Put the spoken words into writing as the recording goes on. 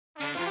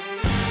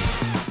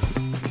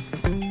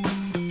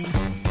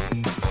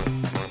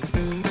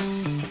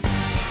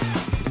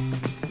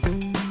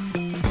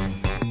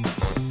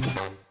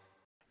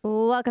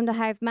Welcome to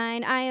Hive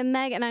Mind. I am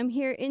Meg, and I'm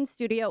here in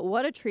studio.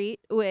 What a treat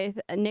with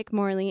Nick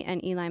Morley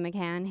and Eli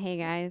McCann. Hey,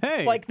 guys.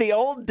 Hey. Like the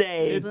old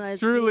days. It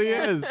truly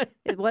is.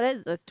 What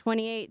is this,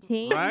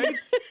 2018? Right? Did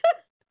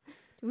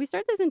we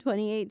start this in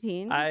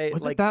 2018?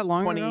 Was it that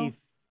long ago?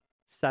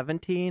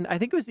 2017? I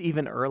think it was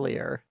even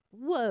earlier.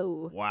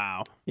 Whoa.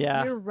 Wow.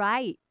 Yeah. You're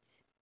right.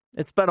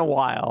 It's been a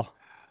while.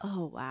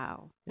 Oh,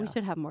 wow. Yeah. We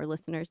should have more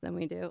listeners than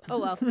we do. Oh,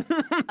 well.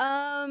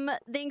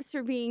 Thanks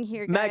for being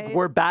here, guys. Meg,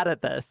 we're bad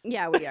at this.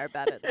 Yeah, we are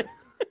bad at this.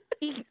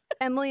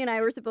 Emily and I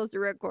were supposed to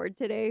record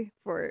today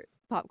for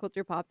Pop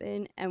Culture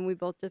Pop-In, and we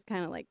both just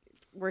kind of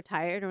we're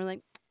tired, and we're like,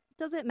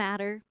 does it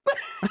matter?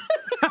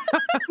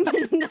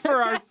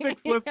 For our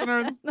 6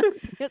 listeners.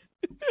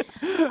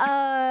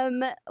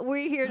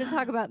 We're here to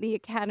talk about the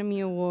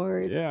Academy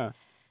Awards. Yeah.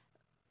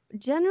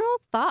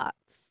 General thoughts.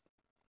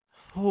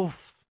 Oof.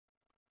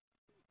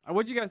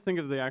 What'd you guys think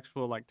of the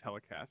actual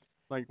telecast?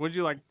 What'd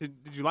you like? Did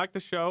you like the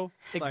show?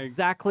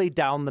 Exactly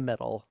down the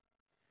middle.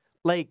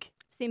 I've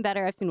seen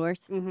better, I've seen worse.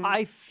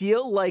 I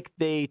feel like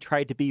they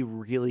tried to be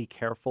really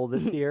careful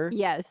this year.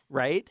 Yes.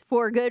 Right?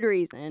 For good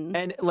reason.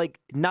 And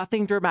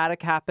nothing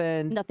dramatic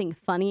happened. Nothing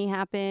funny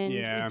happened.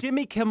 Yeah.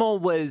 Jimmy Kimmel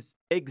was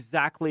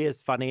exactly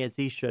as funny as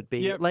he should be.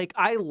 Yep.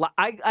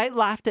 I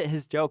laughed at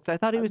his jokes. I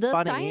thought he was the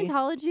funny.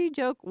 Scientology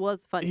joke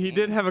was funny. He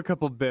did have a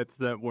couple bits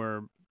that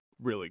were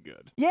really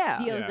good. Yeah.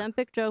 The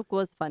Ozempic joke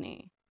was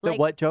funny. The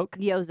what joke?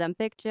 The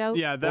Ozempic joke.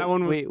 Yeah, that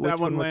one was, Wait, which that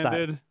one one was that?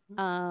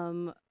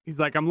 landed. He's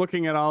like, I'm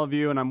looking at all of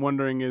you and I'm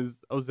wondering,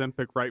 is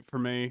Ozempic right for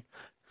me?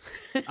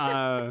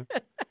 And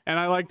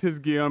I liked his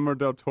Guillermo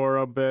del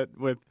Toro bit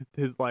with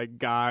his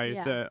guy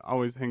that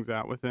always hangs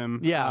out with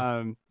him.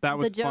 Yeah. That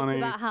was the joke funny.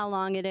 about how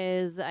long it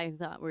is, I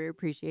thought we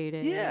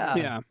appreciated. Yeah.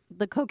 Yeah.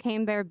 The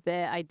Cocaine Bear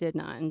bit, I did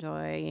not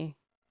enjoy.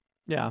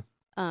 Yeah.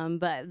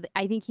 But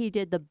I think he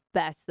did the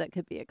best that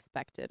could be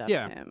expected of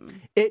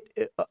him.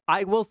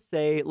 I will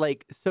say,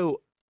 so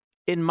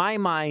in my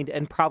mind,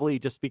 and probably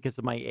just because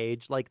of my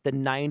age, the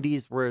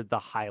 90s were the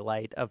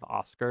highlight of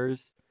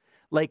Oscars.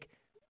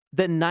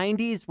 The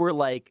 90s were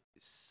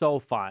so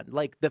fun.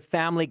 The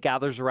family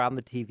gathers around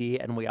the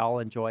TV and we all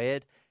enjoy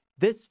it.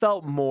 This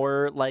felt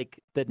more like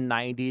the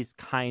 90s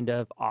kind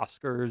of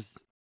Oscars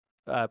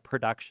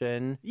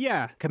production.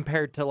 Yeah.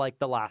 Compared to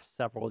the last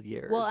several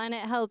years. Well, and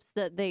it helps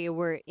that they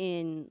were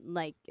in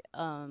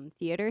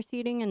theater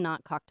seating and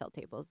not cocktail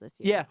tables this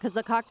year. Yeah. Because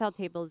the cocktail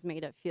tables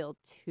made it feel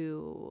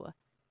too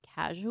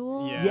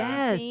casual. Yeah.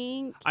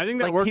 Yes. I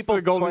think that works for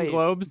the Golden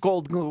Globes.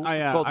 Golden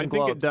I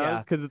think it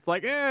does because it's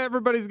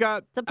everybody's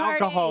got It's a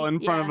party. alcohol in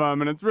front of them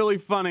and it's really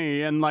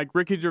funny and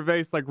Ricky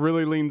Gervais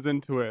really leans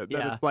into it.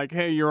 That it's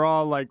hey, you're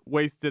all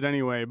wasted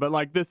anyway.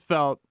 But this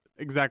felt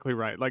exactly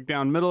right.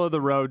 Down middle of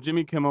the road,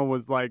 Jimmy Kimmel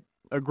was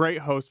a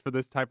great host for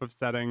this type of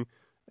setting.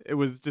 It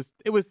was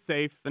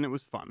safe and it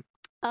was fun.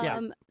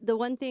 The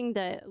one thing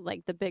that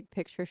the Big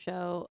Picture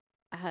show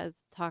has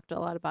talked a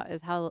lot about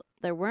is how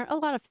there weren't a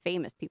lot of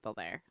famous people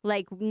there.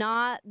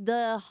 Not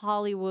the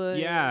Hollywood.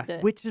 Yeah.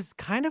 Which is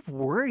kind of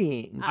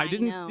worrying. I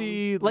didn't know.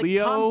 see Tom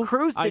Leo.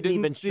 Cruise I didn't didn't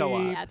even show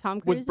up. Yeah, Tom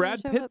Cruise Was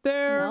Brad didn't show Pitt up.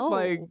 there?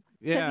 No.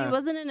 Yeah. Because he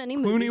wasn't in any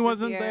movies Clooney this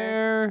wasn't year.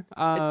 there.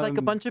 It's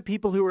a bunch of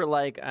people who were I'm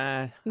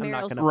not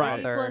Meryl going to Streep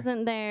bother.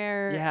 wasn't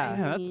there. Yeah.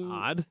 Yeah, that's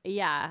odd.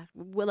 Yeah.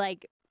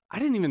 I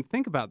didn't even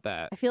think about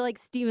that. I feel like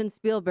Steven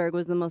Spielberg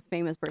was the most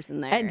famous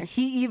person there. And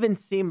he even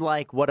seemed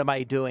what am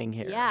I doing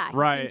here? yeah, he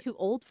Right. seemed too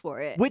old for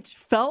it. Which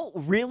felt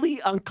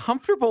really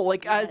uncomfortable.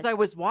 Yes. As I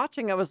was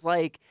watching, I was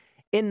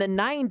in the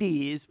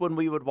 90s when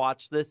we would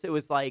watch this, it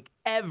was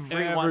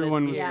everyone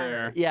Everyone is was here.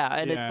 there. Yeah,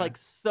 and Yeah.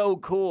 it's so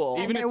cool.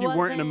 And Even if there you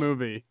weren't in a wasn't-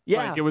 movie.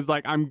 Yeah. It was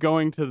I'm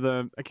going to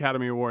the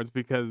Academy Awards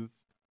because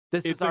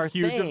This it's is our a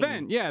huge thing.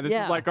 event. Yeah, this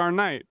Yeah. is our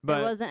night. there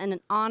But wasn't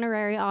an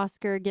honorary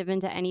Oscar given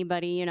to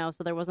anybody,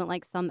 so there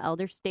wasn't some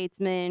elder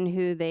statesman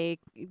who they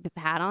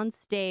had on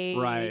stage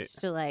Right.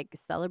 to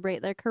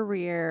celebrate their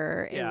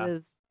career. Yeah. It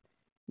was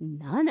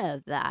none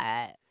of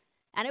that.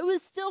 And it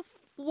was still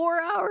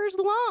 4 hours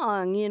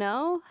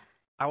long,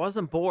 I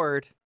wasn't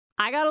bored.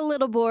 I got a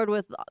little bored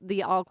with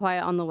the All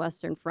Quiet on the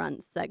Western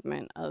Front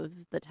segment of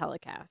the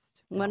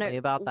telecast. Tell me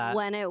about that.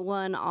 When it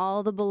won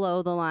all the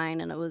below the line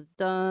and it was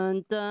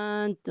dun,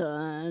 dun,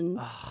 dun.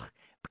 Ugh,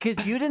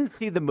 because you didn't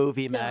see the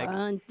movie, Meg.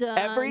 Dun, dun,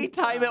 Every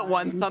time it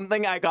won dun.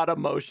 something, I got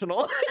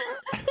emotional.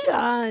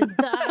 Dun,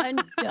 dun,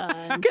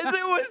 dun. Because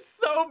it was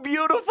so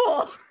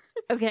beautiful.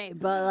 Okay,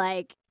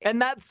 but And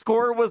that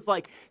score was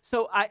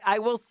so I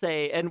will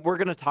say, and we're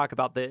going to talk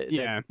about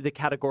the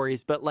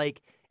categories, but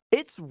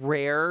it's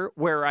rare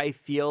where I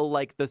feel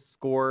the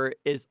score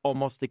is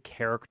almost a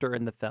character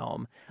in the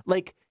film.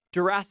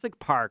 Jurassic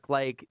Park,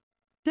 da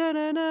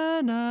na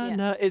na na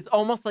na, is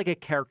almost like a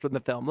character in the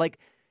film.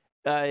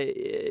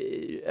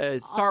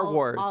 Star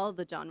Wars. All of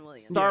the John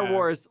Williams. Star Yeah.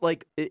 Wars,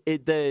 like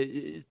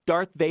the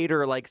Darth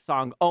Vader like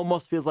song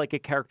almost feels like a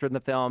character in the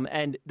film,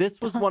 and this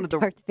was one of the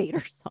Darth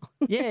Vader song.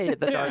 the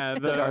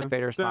Darth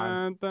Vader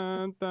song.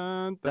 Dun, dun,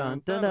 Dun,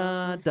 dun, dun,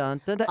 dun,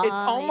 dun, dun, dun. It's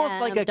almost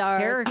like a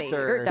Darth character.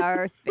 Vader,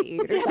 Darth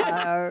Vader.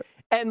 Darth.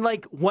 And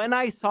like when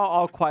I saw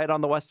All Quiet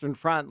on the Western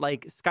Front,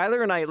 like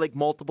Skylar and I like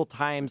multiple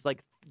times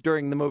like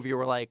during the movie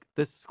were like,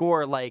 the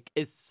score like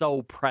is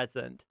so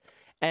present.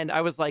 And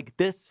I was like,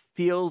 this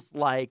feels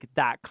like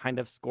that kind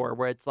of score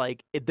where it's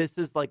like, this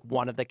is like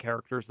one of the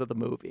characters of the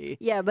movie.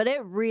 Yeah, but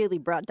it really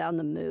brought down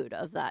the mood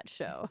of that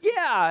show.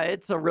 Yeah,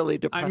 it's a really I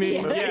depressing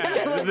mean, movie.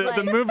 It was the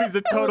like- movie's a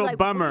It was total like,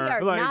 bummer. We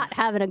are Like, not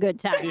having a good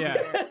time.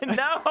 yeah,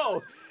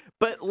 No,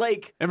 but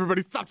like,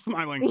 everybody stop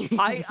smiling.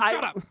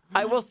 Shut up.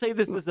 I will say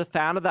this as a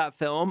fan of that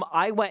film.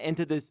 I went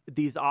into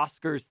these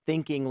Oscars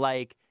thinking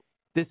like,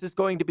 this is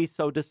going to be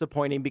so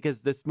disappointing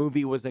because this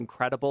movie was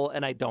incredible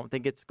and I don't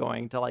think it's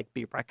going to like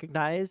be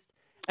recognized.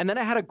 And then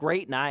I had a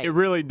great night. It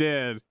really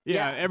did.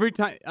 Yeah, Yeah. every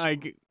time,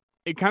 like,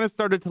 it kind of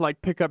started to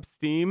like pick up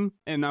steam,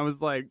 and I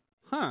was like,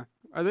 "Huh,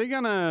 are they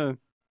gonna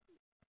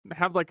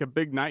have like a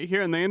big night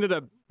here?" And they ended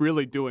up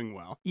really doing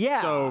well.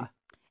 Yeah. So,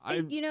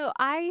 I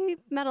I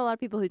met a lot of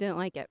people who didn't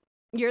like it.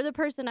 You're the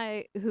person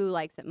who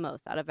likes it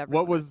most out of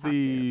everyone. what was I've talked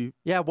to. the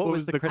Yeah, what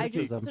was the the I just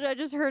criticism? I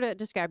just heard it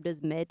described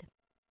as mid.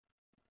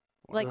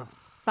 Like Ugh,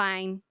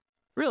 fine.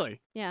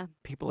 really? Yeah.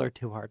 People are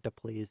too hard to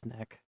please,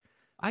 Nick.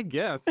 I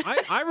guess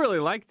I really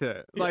liked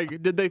it. Yeah.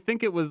 Like, did they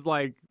think it was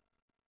like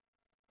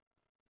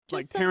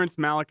Just Terrence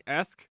Malick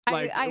esque?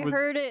 Like, I it was,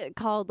 heard it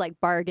called like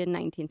Bargain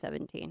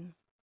 1917.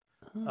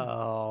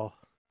 Oh.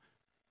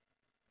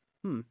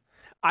 Hmm.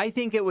 I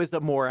think it was a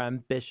more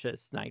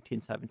ambitious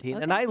 1917,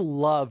 and Okay. I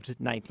loved So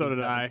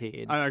 1917.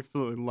 did I. I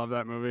absolutely love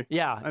that movie.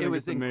 Yeah, I it think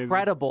was it's amazing.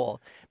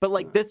 incredible. But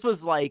like this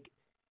was like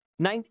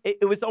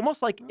it was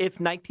almost like if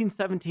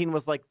 1917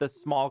 was like the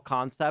small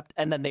concept,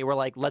 and then they were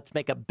like, let's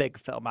make a big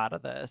film out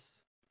of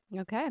this.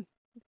 Okay.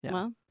 Yeah.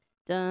 Well,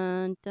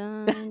 dun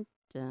dun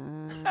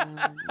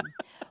dun.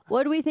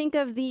 What do we think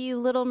of the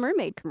Little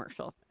Mermaid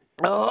commercial?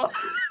 Oh,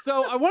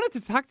 So I wanted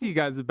to talk to you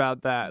guys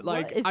about that. What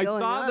Like, is I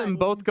going saw them on?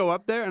 both go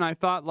up there, and I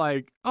thought,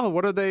 like, oh,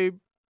 what are they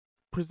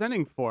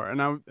presenting for? And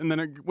then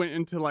it went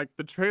into like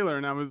the trailer,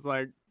 and I was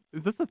like,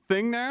 is this a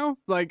thing now?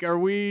 Like, are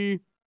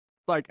we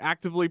like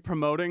actively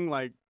promoting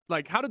like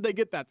how did they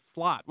get that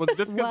slot? Was it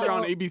just because they're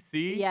on Well,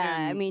 ABC? Yeah,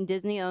 I And- mean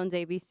Disney owns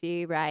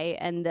ABC, right?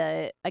 And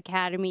the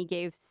Academy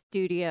gave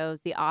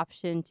studios the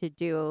option to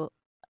do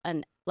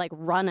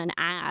run an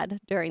ad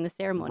during the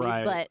ceremony,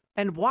 Right. but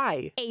and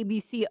why?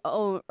 ABC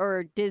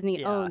or Disney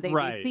Yeah, owns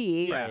right,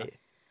 ABC. yeah. Right.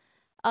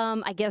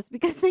 I guess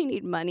because they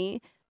need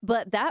money,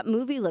 but that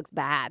movie looks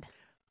bad.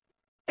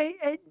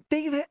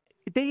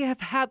 They have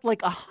had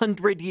like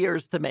 100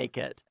 years to make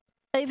it.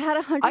 They've had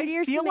 100 I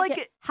years feel to make like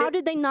it. it- How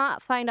did they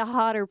not find a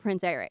hotter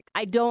Prince Eric?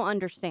 I don't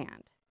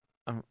understand.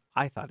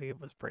 I thought he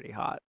was pretty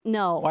hot.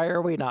 No, Why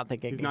are we not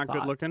thinking he's not good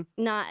hot? looking.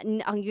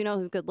 you know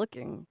who's good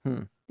looking?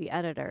 Hmm. The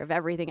editor of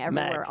Everything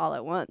Everywhere Meg. All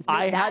at Once.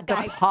 I Make that had to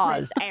guy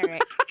pause. Prince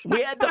Eric.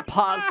 We had to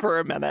pause for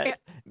a minute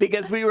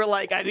because we were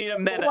like, I need a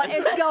minute. What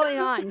is going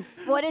on?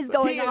 What is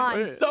going He is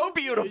on? so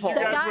beautiful.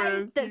 The guys guy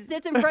were- that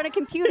sits in front of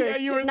computers. Yeah,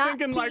 you were should not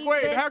thinking like, be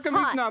wait, this how come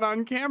hot. he's not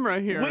on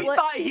camera here? We What-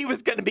 thought he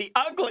was going to be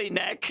ugly,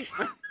 Nick.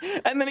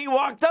 And then he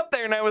walked up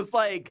there, and I was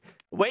like,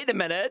 wait a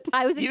minute.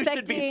 I was You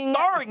should be expecting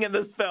starring in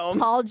this film.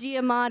 Paul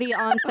Giamatti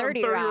on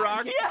 30 30 Rock.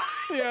 Rock.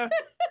 Yeah. Yeah,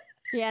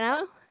 You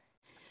know?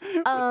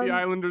 with the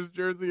Islanders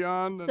jersey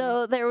on. and-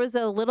 So there was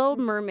a Little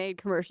Mermaid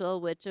commercial,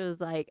 which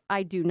was like,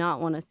 I do not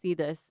want to see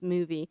this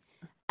movie.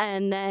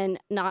 And then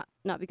not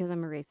because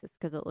I'm a racist,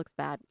 because it looks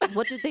bad.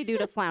 What did they do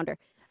to Flounder?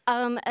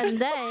 And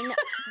then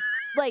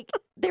like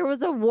there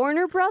was a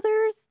Warner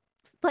Brothers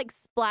like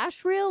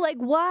splash reel. Like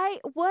why?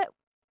 What?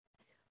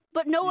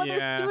 But no Yeah.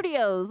 other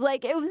studios.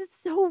 Like it was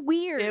so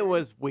weird. It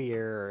was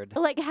weird.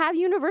 like have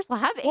Universal,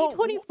 have Well,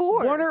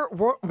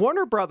 A24.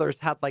 Warner Brothers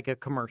had like a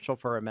commercial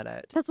for a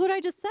minute. That's what I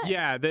just said.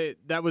 Yeah,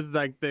 that was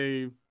like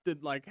they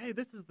did like, hey,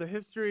 this is the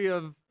history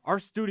of our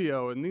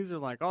studio, and these are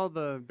like all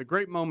the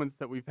great moments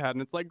that we've had.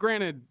 And it's like,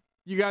 granted,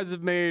 you guys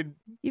have made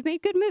You've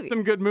made good movies.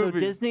 some good So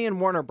movies. Disney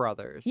and Warner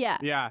Brothers. Yeah.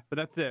 Yeah, but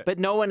that's it. But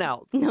no one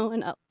else. No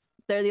one else.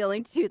 They're the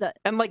only two that.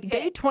 And like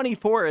Yeah.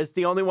 A24 is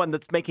the only one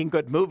that's making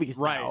good movies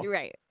Right. now. You're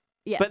right.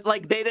 Yeah. But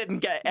like they didn't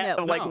get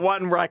No. like No.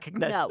 one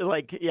recognition. No.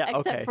 Like yeah,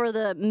 Except okay. for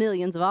the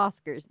millions of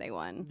Oscars they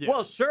won. Yeah.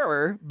 Well,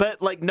 sure,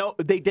 but like no,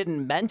 they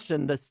didn't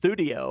mention the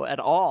studio at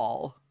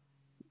all,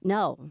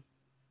 No.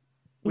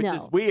 which no.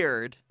 is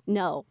weird.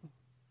 No.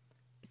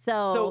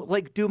 So, So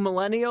like, do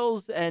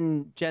millennials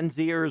and Gen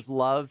Zers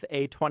love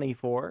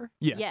A24?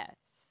 yes. yes.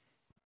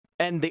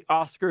 And the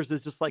Oscars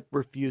is just like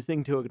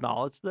refusing to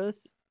acknowledge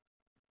this?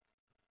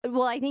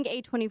 Well, I think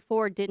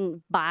A24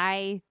 didn't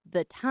buy the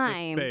The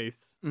time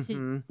space. to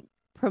Mhm.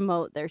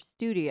 promote their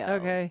studio.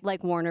 Okay.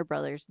 Like Warner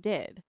Brothers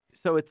did.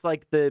 So it's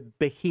like the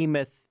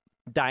behemoth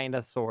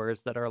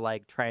dinosaurs that are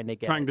like trying to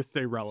get Trying to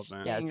stay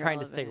relevant. yeah, Staying trying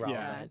to stay relevant.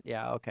 relevant.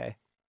 Yeah, okay.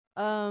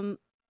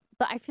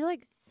 But I feel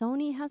like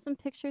Sony has some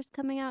pictures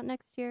coming out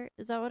next year.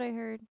 Is that what I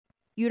heard?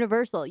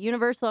 Universal.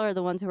 Universal are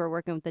the ones who are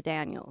working with the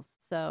Daniels.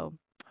 So,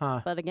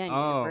 Huh. but again,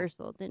 Oh.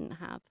 Universal didn't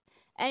have.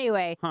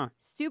 Anyway, Huh.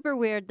 super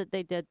weird that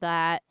they did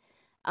that.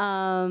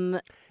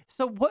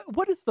 So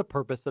what is the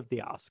purpose of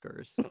the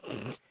Oscars?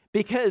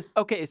 Because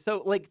okay,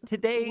 so like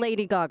today,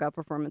 Lady Gaga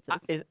performances.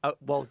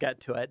 we'll get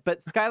to it.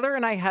 But Skylar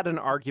and I had an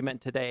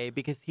argument today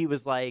because he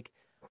was like,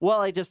 "Well,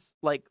 I just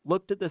like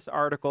looked at this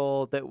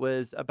article that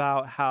was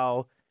about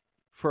how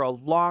for a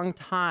long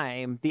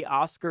time the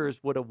Oscars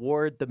would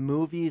award the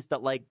movies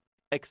that like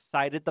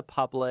excited the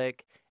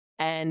public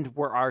and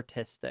were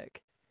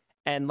artistic,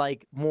 and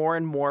like more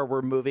and more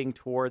we're moving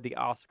toward the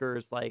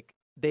Oscars like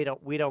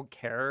we don't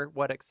care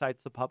what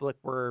excites the public,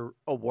 we're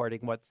awarding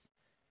what's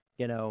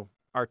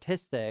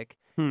artistic."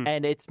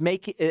 And it's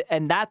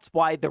and that's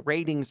why the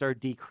ratings are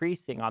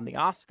decreasing on the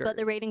Oscars. But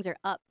the ratings are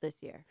up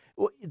this year.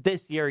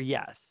 This year,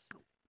 yes.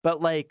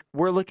 But like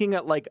we're looking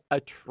at like a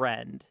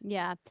trend.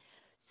 Yeah.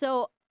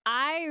 So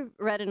I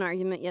read an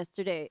argument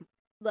yesterday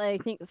that I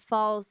think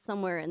falls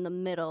somewhere in the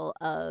middle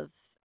of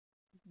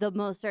the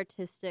most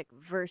artistic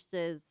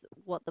versus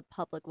what the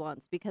public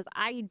wants. Because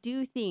I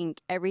do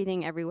think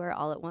Everything Everywhere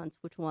All at Once,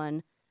 which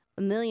won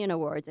a million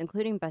awards,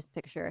 including Best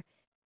Picture,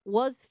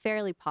 was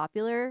fairly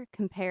popular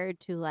compared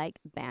to like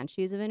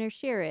Banshees of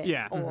Inisherin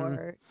Yeah.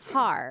 or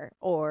Tar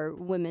or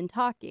Women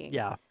Talking.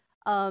 Yeah.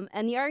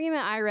 And the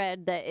argument I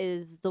read that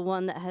is the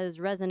one that has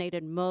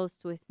resonated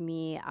most with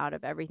me out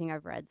of everything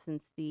I've read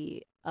since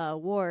the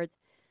awards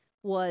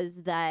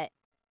was that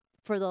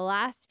for the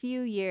last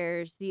few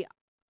years,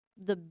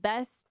 the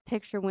Best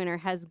Picture winner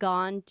has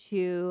gone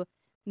to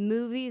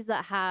movies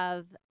that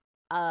have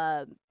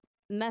a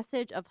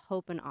message of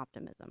hope and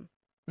optimism.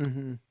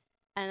 Mm-hmm.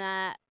 And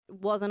that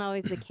wasn't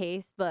always the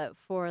case, but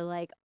for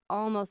like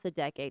almost a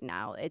decade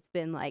now, it's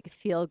been like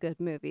feel-good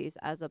movies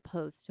as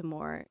opposed to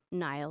more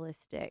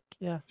nihilistic.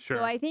 Yeah. Sure.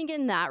 So I think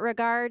in that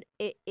regard,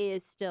 it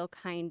is still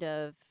kind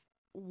of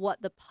what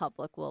the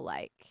public will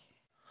like.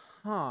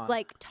 Huh.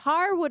 Like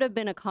Tar would have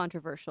been a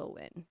controversial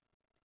win.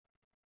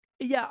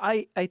 Yeah,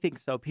 I think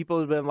so. People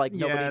have been like,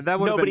 Yeah,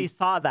 nobody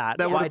saw that.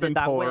 that Why would have been did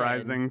that win?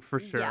 polarizing for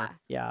sure. Yeah.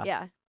 Yeah.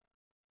 Yeah.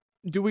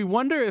 Do we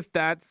wonder if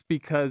that's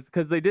because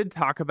they did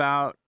talk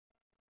about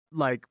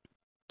like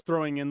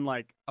throwing in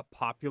like a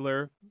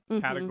popular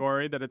Mhm.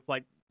 category that it's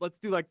like, let's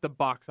do like the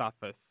box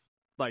office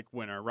like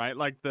winner, right?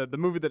 Like the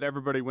movie that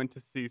everybody went to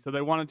see. So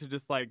they wanted to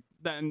just like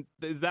then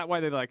is that why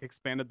they like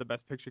expanded the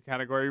Best Picture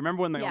category?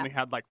 Remember when they Yeah. only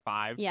had like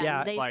 5? Yeah.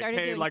 Yeah. They Like, started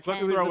hey, doing like 10.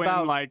 let's It was throw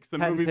about in like some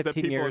 10, movies that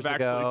 15 people years have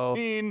actually ago.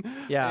 seen.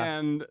 Yeah.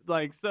 And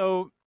like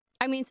so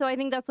I mean, so I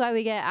think that's why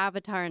we get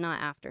Avatar and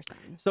not After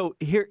Sun. So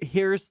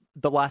here's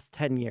the last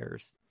 10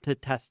 years to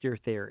test your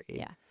theory.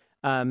 Yeah.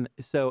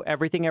 So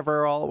Everything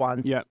Ever All at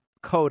Once. Yep.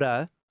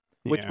 Coda,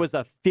 which Yeah. was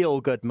a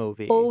feel-good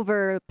movie.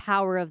 Over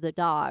Power of the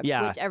Dog,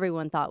 Yeah. which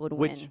everyone thought would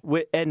win.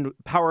 And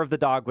Power of the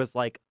Dog was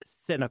like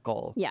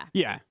cynical. Yeah.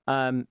 yeah.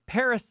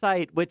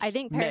 Parasite, which I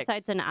think mixed.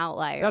 Parasite's an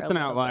outlier. That's a an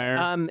little bit.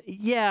 outlier.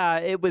 Yeah,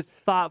 it was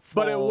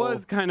thoughtful. But it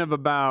was kind of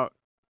about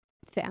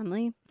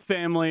Family.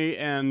 family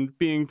and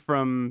being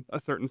from a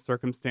certain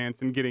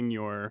circumstance and getting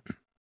your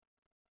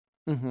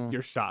Mhm.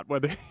 your shot.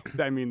 Whether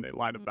I mean they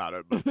lied about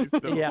it, but they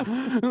still. Yeah.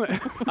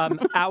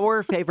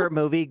 Our favorite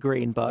movie,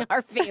 Green Book.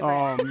 Our favorite.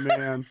 Oh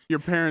man, your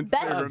parents'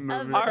 Best favorite of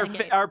movie. the Our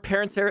decade. our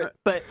parents are,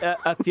 but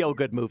a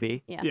feel-good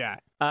movie. Yeah.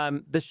 Yeah,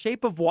 The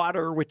Shape of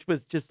Water, which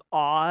was just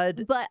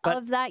odd. But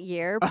of that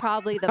year,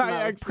 probably the I most.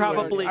 actually,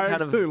 probably I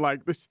kind of- actually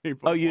like the shape.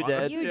 Oh, of you Water.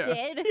 did? You Yeah.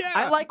 did? Yeah.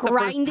 I like the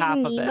Grinding first half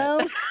Nemo.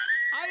 of it.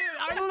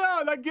 I don't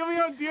know. Like, give me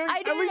a. I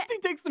At least didn't- he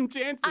takes some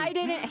chances. I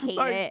didn't hate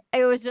Like, it.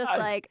 It was just I-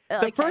 like The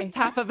okay. first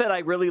half of it I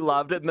really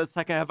loved, and the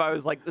second half I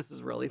was like, "This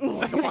is really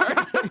falling apart."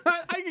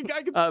 I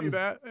can see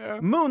that. Yeah.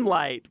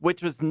 Moonlight,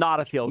 which was not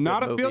a feel-good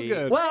Not a movie.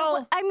 feel-good.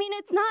 Well, I mean,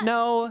 it's not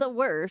no, the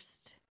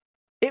worst.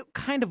 it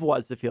kind of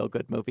was a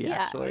feel-good movie.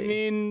 Yeah. Actually, I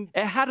mean,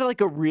 it had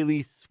like a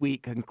really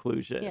sweet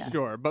conclusion. Yeah.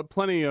 sure, but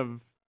plenty of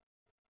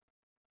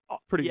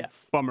pretty Yeah.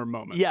 bummer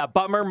moments. Yeah,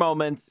 bummer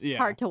moments. Yeah.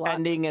 Hard to watch.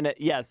 Ending in it,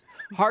 yes,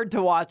 hard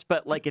to watch,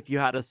 but like if you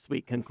had a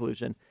sweet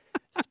conclusion.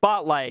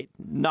 Spotlight,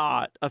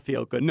 not a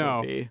feel-good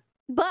No. movie.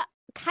 But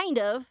kind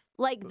of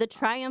like the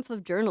triumph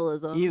of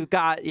journalism. You've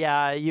got,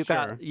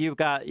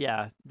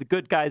 Sure. the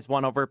good guys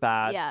won over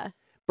bad. Yeah.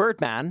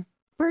 Birdman,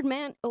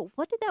 Birdman. Oh,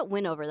 what did that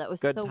win over? That was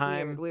Good so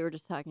time. weird. We were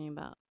just talking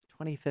about.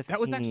 2015. That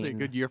was actually a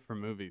good year for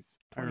movies.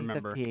 I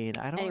remember. 2015.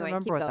 I don't Anyway,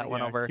 remember keep what going. that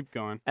went Yeah, over. Keep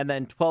going. And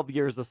then 12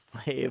 Years a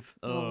Slave.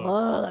 Ugh.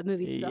 Oh, that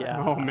movie sucks.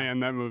 Yeah. Oh man,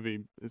 that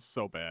movie is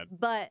so bad.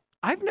 But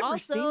I've never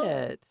Also- seen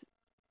it.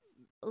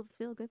 a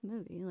feel good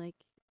movie like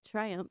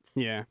Triumph.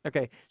 Yeah.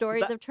 Okay,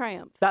 Stories that- of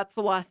Triumph. that's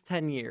the last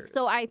 10 years.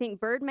 So I think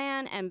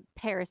Birdman and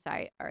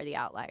Parasite are the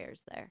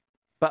outliers there.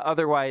 But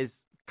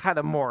otherwise, kind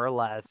of more or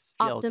less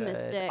feel good.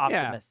 Optimistic. Yeah.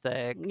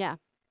 Optimistic. Yeah.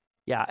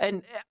 Yeah,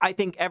 and I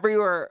think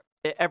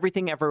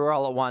Everything Everywhere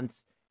All at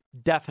Once,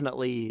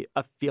 definitely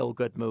a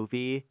feel-good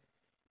movie,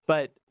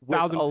 but with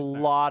 1000%. a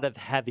lot of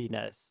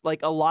heaviness,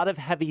 like a lot of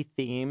heavy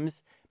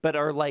themes, but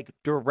are like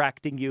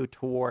directing you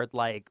toward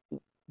like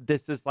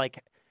this is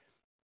like.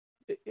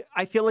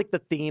 I feel like the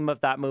theme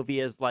of that movie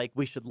is like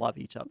we should love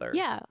each other.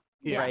 Yeah.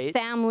 right?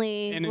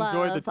 Family, and love,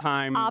 enjoy the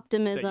time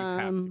optimism that you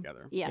have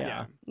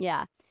together.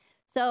 Yeah.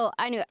 So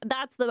I knew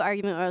that's the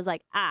argument where I was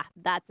like,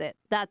 that's it.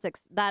 That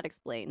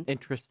explains.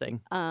 Interesting.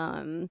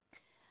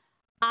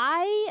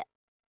 I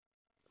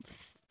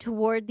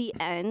toward the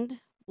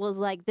end was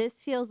like, this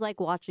feels like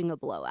watching a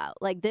blowout.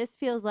 Like this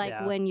feels like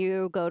when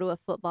you go to a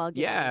football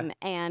game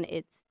and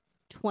it's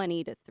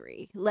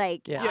 20-3.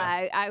 Like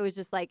I was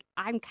just like,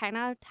 I'm kind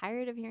of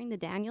tired of hearing the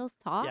Daniels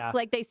talk.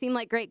 Like they seem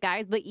like great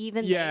guys, but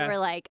even they were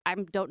like, I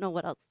don't know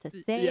what else to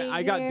say. Yeah,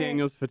 I got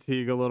Daniels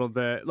fatigue a little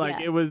bit. Like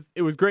it was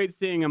great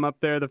seeing him up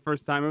there the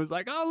first time. It was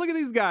like, oh, look at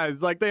these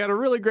guys. Like they had a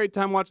really great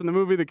time watching the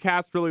movie. The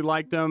cast really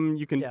liked him.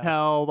 You can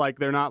tell like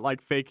they're not like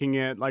faking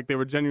it. Like they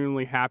were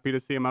genuinely happy to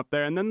see him up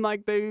there. And then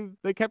like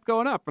they kept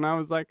going up, and I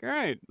was like, all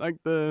right, like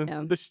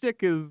the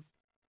shtick is.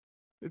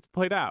 It's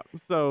played out.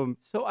 So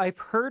I've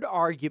heard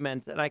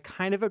arguments, and I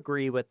kind of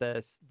agree with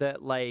this,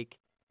 that like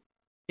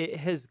it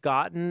has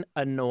gotten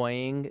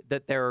annoying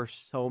that there are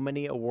so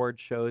many award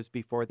shows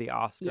before the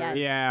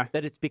Oscars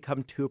that it's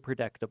become too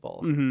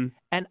predictable. Mm-hmm.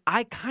 And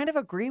I kind of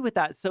agree with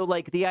that. So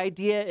like the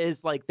idea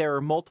is like there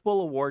are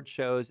multiple award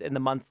shows in the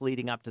months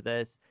leading up to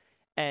this.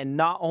 And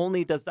not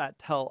only does that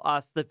tell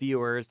us, the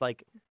viewers,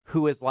 like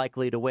who is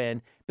likely to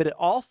win, but it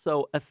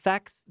also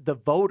affects the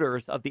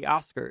voters of the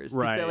Oscars.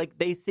 Right. Like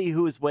they see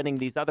who's winning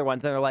these other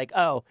ones, and they're like,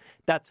 oh,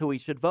 that's who we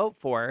should vote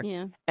for.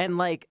 Yeah. And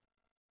like,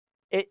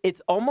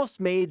 it's almost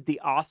made the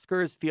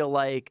Oscars feel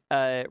like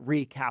a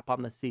recap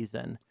on the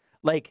season.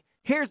 Like,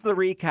 here's the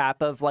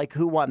recap of like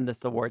who won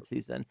this award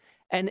season.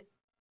 And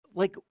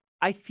like,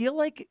 I feel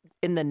like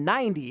in the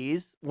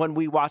 90s, when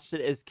we watched it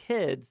as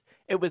kids,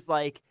 it was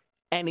like,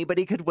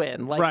 anybody could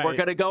win. Like, we're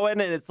going to go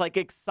in and it's like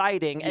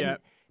exciting. And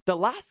the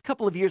last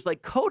couple of years,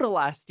 like Coda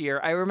last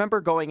year, I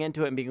remember going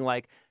into it and being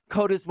like,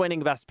 Coda's winning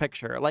Best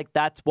Picture. Like,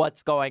 that's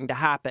what's going to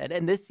happen.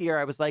 And this year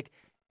I was like,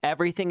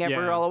 Everything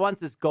Everywhere All at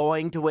Once is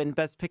going to win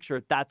Best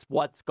Picture. That's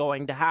what's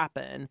going to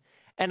happen.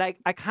 And I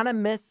kind of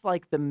miss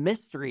like the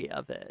mystery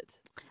of it.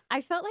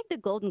 I felt like the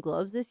Golden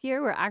Globes this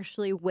year were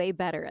actually way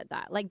better at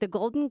that. Like the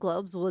Golden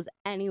Globes was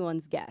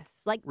anyone's guess.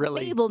 Like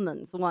really?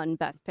 Fabelmans won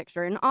Best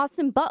Picture and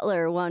Austin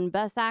Butler won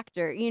Best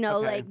Actor. You know,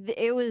 like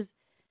it was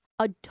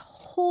a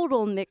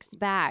total mixed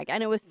bag,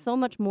 and it was so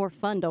much more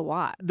fun to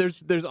watch.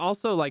 There's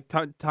also like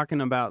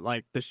talking about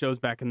like the shows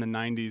back in the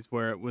 90s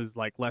where it was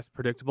like less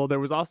predictable. There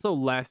was also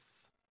less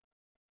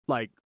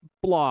like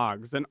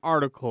blogs and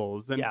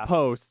articles and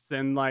posts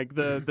and like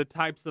the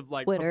types of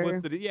like Twitter.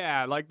 Publicity.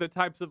 Yeah, like the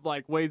types of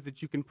like ways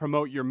that you can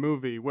promote your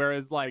movie.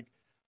 Whereas like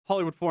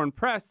Hollywood Foreign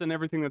Press and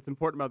everything that's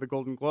important about the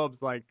Golden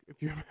Globes, like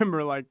if you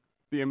remember like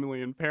the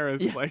Emily in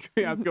Paris, like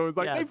Fiasco was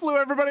like, they flew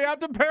everybody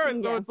out to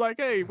Paris. So it's like,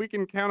 hey, we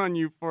can count on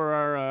you for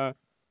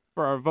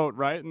our vote,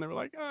 right? And they were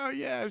like, oh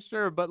yeah,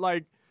 sure. But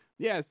like,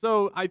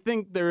 so I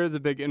think there is a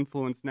big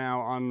influence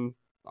now on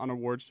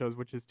award shows,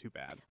 which is too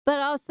bad. But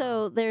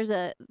also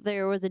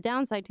there was a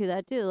downside to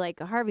that too. Like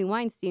Harvey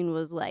Weinstein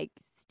was like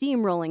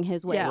steamrolling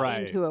his way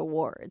into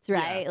awards,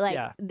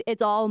 right?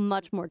 It's all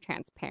much more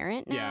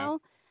transparent now.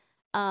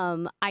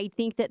 I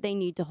think that they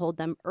need to hold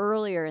them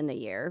earlier in the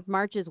year.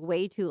 March is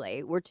way too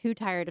late. We're too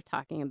tired of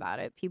talking about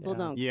it. People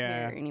don't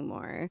care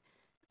anymore.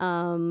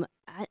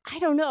 I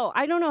don't know.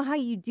 I don't know how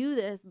you do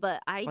this,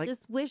 but I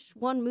just wish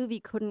one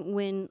movie couldn't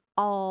win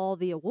all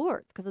the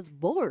awards because it's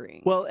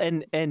boring. Well,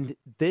 and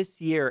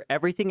this year,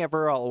 Everything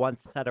Everywhere All at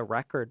Once set a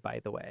record, by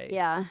the way.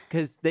 Yeah.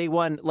 Because they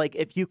won, like,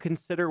 if you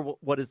consider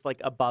what is,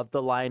 like, above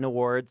the line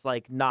awards,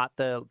 like, not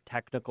the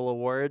technical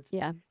awards.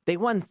 Yeah. They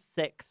won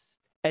 6,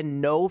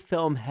 and no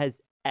film has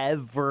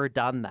ever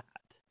done that.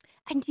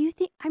 And do you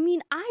think, I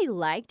mean, I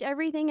liked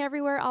Everything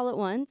Everywhere All at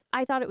Once.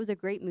 I thought it was a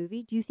great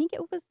movie. Do you think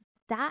it was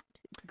that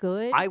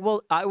good? I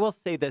will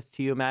say this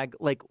to you, Mag.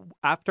 Like,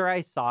 after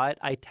I saw it,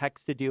 I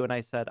texted you and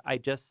I said, I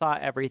just saw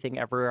Everything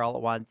Everywhere All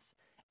at Once.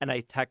 And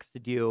I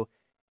texted you,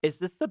 is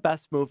this the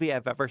best movie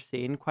I've ever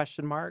seen? ?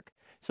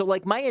 So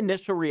like my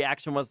initial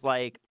reaction was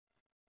like,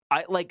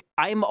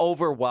 I'm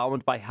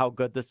overwhelmed by how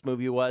good this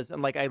movie was.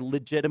 And like, I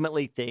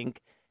legitimately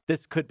think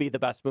this could be the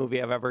best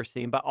movie I've ever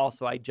seen, but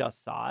also I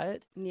just saw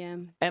it. Yeah.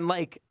 And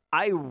like,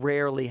 I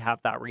rarely have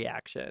that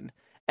reaction.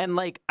 And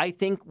like, I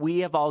think we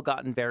have all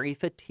gotten very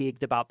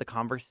fatigued about the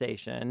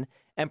conversation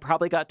and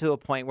probably got to a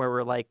point where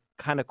we're like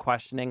kind of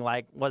questioning,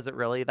 like, was it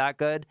really that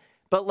good?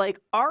 But like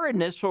our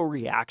initial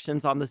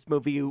reactions on this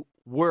movie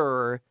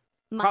were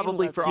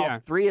probably for all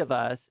three of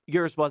us.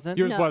 Yours wasn't?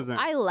 Yours wasn't.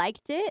 I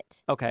liked it.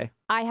 Okay.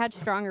 I had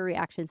stronger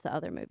reactions to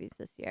other movies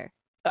this year.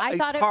 I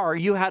thought Tar,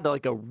 you had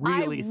like a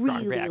really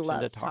strong reaction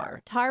to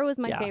Tar. Tar was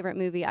my favorite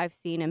movie I've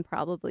seen in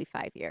probably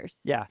 5 years.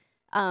 Yeah.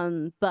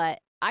 But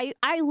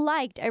I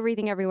liked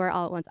Everything Everywhere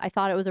All at Once. I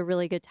thought it was a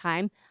really good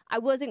time. I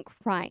wasn't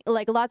crying.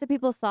 Like lots of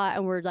people saw it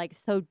and were like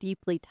so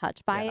deeply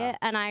touched by it.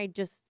 And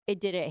it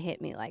didn't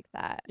hit me like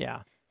that.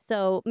 Yeah.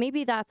 So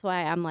maybe that's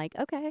why I'm like,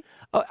 okay.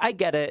 Oh, I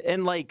get it.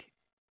 And like,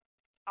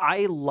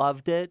 I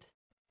loved it.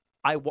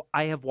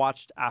 I have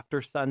watched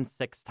After Sun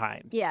 6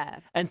 times.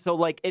 Yeah. And so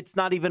like, it's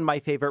not even my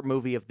favorite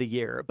movie of the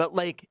year, but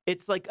like,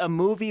 it's like a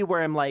movie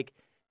where I'm like,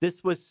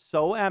 this was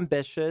so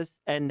ambitious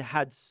and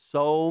had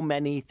so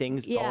many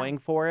things going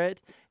for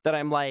it that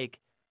I'm like,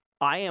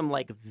 I am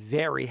like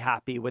very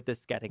happy with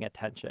this getting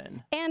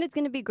attention. And it's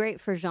going to be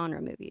great for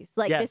genre movies.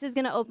 Like this is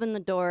going to open the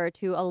door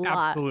to a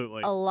lot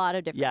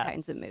of different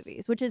kinds of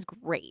movies, which is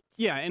great.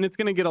 Yeah, and it's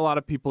going to get a lot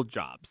of people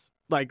jobs.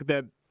 Like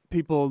that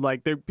people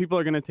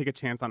are going to take a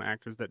chance on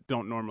actors that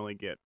don't normally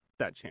get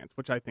that chance,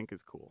 which I think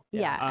is cool.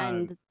 Yeah,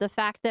 and the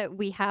fact that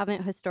we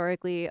haven't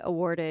historically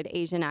awarded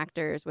Asian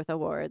actors with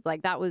awards,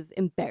 like that was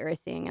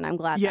embarrassing, and I'm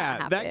glad that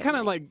happened. That kind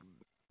of like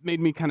made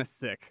me kind of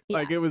sick.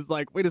 Like it was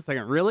like, wait a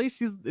second, really?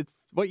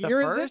 It's what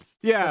year is this?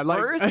 Yeah,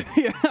 like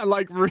yeah,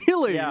 like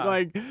really? Yeah.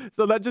 Like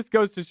so that just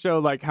goes to show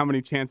like how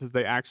many chances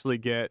they actually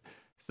get.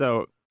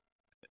 So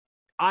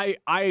I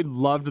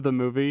loved the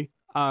movie.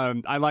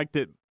 I liked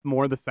it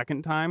more the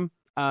second time.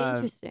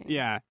 Interesting.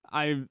 Yeah,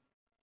 I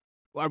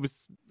was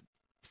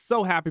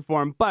so happy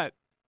for him. But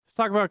let's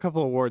talk about a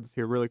couple of awards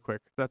here really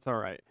quick. That's all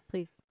right.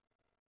 Please.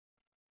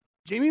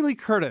 Jamie Lee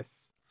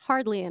Curtis.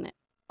 Hardly in it.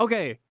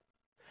 Okay.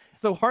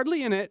 So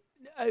hardly in it.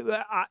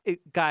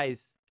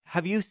 Guys,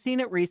 have you seen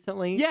it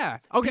recently? Yeah.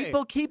 Okay.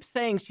 People keep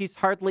saying she's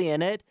hardly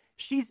in it.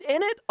 She's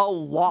in it a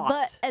lot.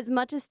 But as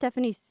much as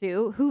Stephanie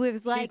Sue, who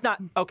is like... She's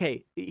not...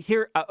 Okay,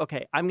 here...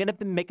 okay, I'm going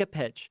to make a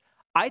pitch.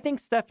 I think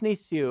Stephanie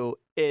Sue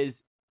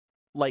is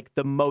like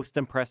the most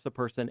impressive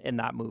person in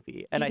that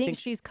movie. And I think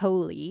she's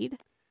co-lead?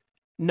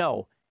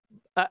 No.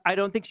 I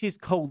don't think she's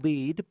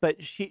co-lead, but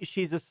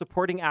she's a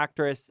supporting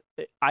actress.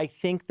 I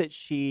think that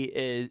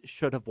she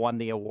should have won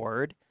the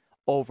award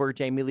over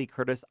Jamie Lee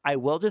Curtis. I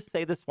will just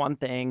say this one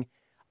thing.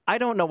 I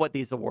don't know what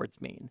these awards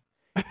mean.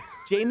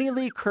 Jamie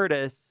Lee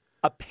Curtis,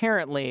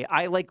 apparently,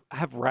 I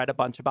have read a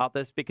bunch about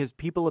this because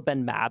people have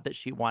been mad that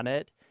she won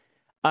it.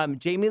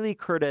 Jamie Lee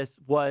Curtis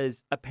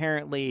was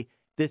apparently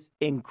this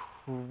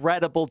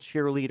incredible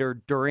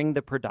cheerleader during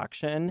the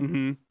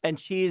production. And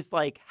she's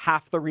like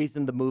half the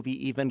reason the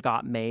movie even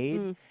got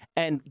made.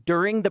 And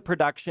during the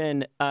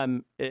production,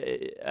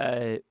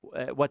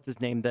 what's his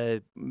name?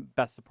 The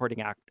best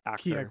supporting actor.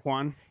 Ke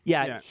Kwan.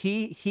 Yeah,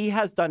 he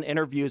has done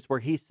interviews where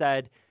he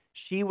said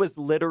she was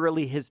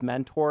literally his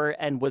mentor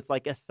and was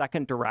like a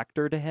second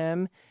director to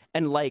him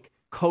and like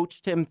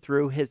coached him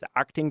through his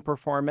acting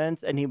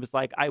performance. And he was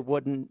like, I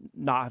wouldn't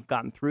not have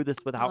gotten through this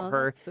without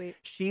her. That's sweet.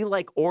 She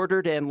like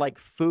ordered in like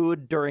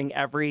food during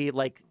every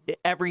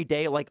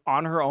day, like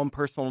on her own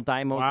personal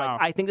dime. Wow.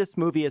 Like, I think this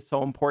movie is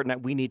so important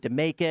that we need to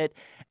make it.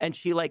 And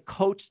she like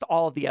coached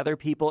all of the other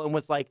people and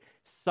was like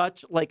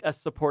such like a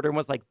supporter and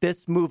was like,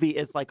 this movie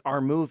is like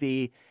our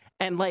movie.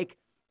 And like,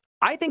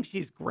 I think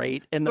she's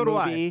great in the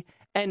movie.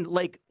 And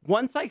like,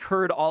 once I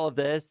heard all of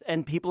this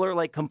and people are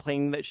like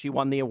complaining that she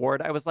won the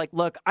award, I was like,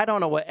 look, I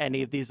don't know what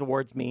any of these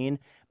awards mean,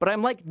 but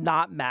I'm like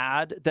not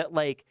mad that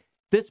like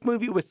this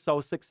movie was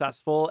so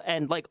successful.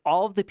 And like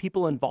all of the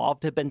people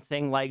involved have been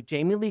saying like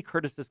Jamie Lee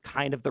Curtis is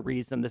kind of the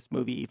reason this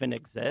movie even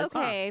exists.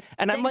 Okay.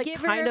 And I'm like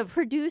give kind her of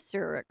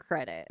producer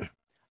credit.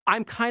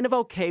 I'm kind of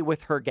okay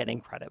with her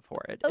getting credit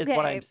for it, is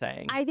what I'm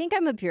saying. I think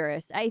I'm a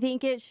purist. I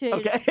think it should.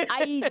 Okay.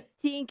 I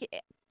think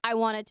I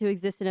want it to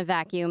exist in a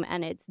vacuum,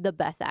 and it's the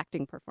best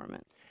acting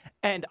performance.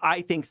 And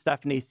I think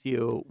Stephanie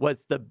Sue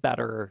was the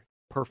better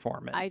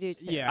performance. I do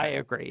too. Yeah, I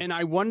agree. And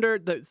I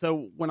wondered that.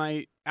 So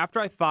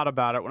after I thought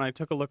about it, when I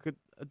took a look at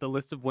the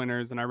list of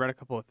winners and I read a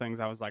couple of things,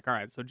 I was like, all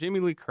right, so Jamie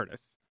Lee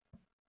Curtis,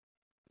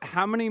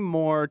 how many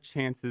more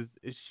chances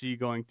is she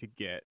going to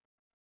get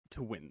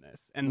to win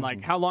this? And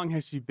like, how long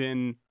has she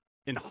been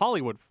in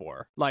Hollywood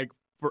for? Like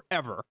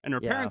forever. And her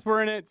parents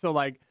were in it, so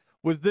like,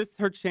 was this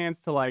her chance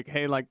to like,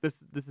 hey, like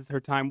this is her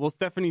time? Will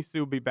Stephanie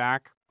Sue be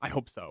back? I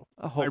hope so.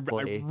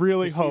 Hopefully. I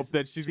really hope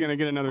that she's gonna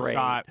get another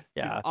shot.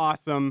 Yeah. She's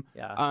awesome.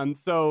 Yeah.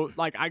 So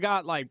like I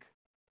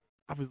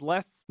was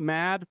less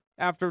mad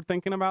after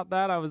thinking about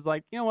that. I was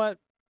like, you know what?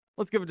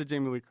 Let's give it to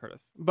Jamie Lee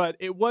Curtis. But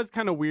it was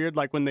kind of weird,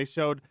 like when they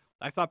showed,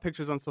 I saw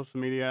pictures on social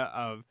media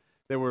of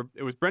it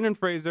was Brendan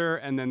Fraser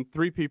and then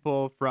 3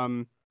 people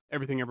from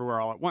Everything Everywhere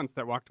All at Once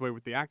that walked away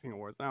with the acting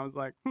awards. And I was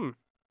like, a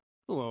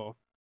little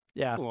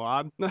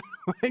odd.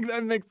 Like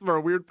that makes for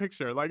a weird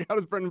picture. Like, how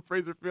does Brendan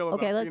Fraser feel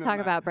about let's talk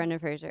about Brendan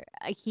Fraser.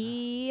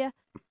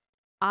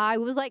 I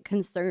was like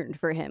concerned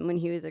for him when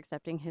he was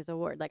accepting his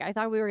award. Like, I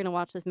thought we were going to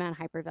watch this man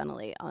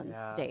hyperventilate on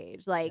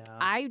stage. Like,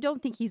 I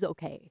don't think he's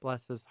okay.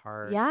 Bless his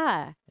heart.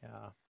 Yeah.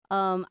 Yeah.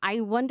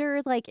 I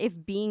wonder, like, if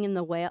being in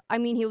the whale. I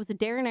mean, he was a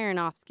Darren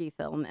Aronofsky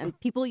film, and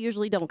people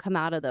usually don't come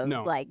out of those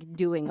like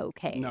doing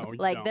okay. No,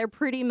 like they're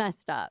pretty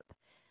messed up.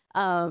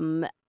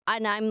 And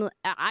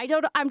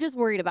I'm just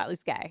worried about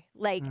this guy.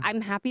 Like,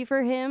 I'm happy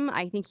for him.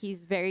 I think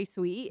he's very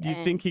sweet. Do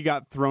you think he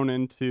got thrown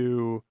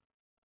into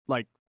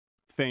like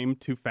fame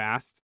too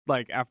fast?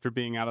 Like after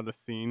being out of the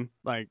scene?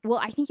 Like, well,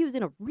 I think he was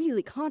in a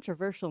really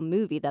controversial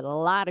movie that a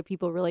lot of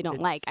people really don't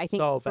like. I think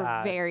so for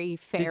bad. very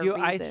fair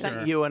reasons. I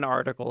sent you an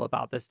article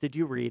about this. Did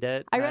you read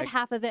it? I read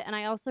half of it, and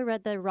I also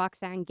read the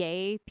Roxane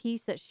Gay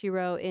piece that she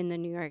wrote in the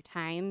New York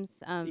Times.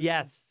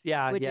 Yes.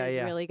 Yeah. Which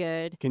is really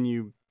good. Can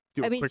you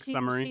do a quick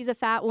summary? She's a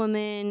fat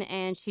woman,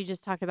 and she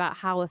just talked about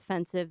how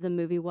offensive the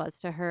movie was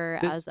to her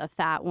as a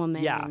fat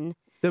woman. Yeah.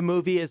 The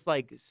movie is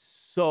like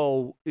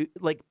so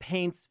like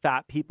paints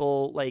fat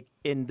people like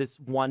in this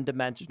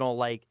one-dimensional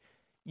like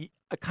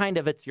kind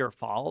of it's your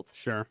fault.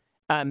 Sure.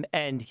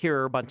 And here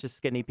are a bunch of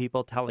skinny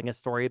people telling a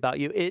story about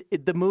you.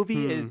 The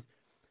movie is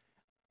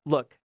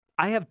look.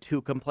 I have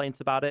two complaints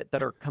about it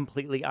that are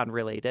completely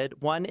unrelated.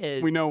 One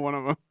is we know one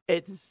of them.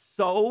 It's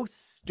so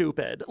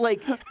stupid.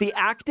 Like the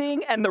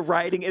acting and the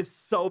writing is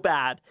so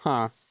bad.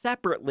 Huh.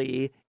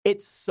 Separately,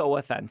 it's so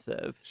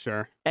offensive.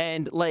 Sure.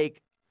 And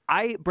like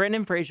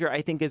Brendan Fraser,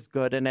 I think is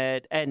good in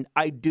it, and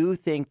I do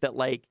think that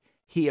like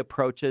he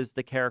approaches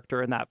the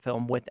character in that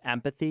film with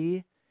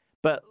empathy,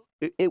 but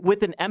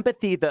with an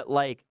empathy that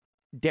like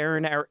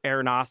Darren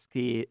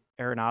Aronofsky,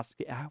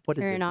 what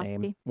is his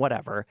name?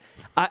 Whatever.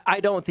 I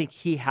don't think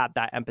he had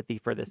that empathy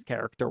for this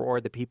character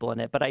or the people in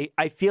it. But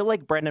I feel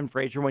like Brendan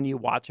Fraser, when you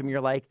watch him,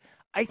 you're like,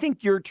 I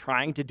think you're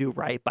trying to do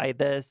right by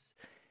this.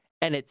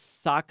 And it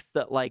sucks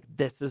that like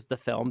this is the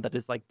film that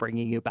is like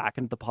bringing you back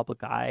into the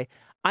public eye.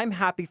 I'm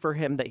happy for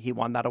him that he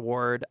won that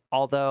award.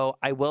 Although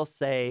I will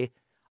say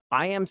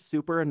I am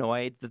super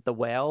annoyed that The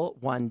Whale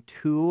won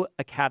 2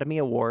 Academy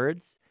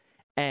Awards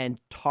and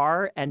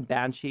Tar and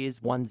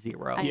Banshees won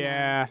 0.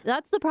 Yeah.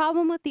 That's the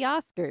problem with the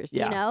Oscars,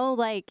 Yeah. you know?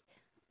 Like,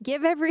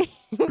 give every...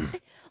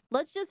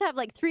 Let's just have,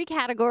 like, 3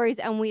 categories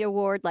and we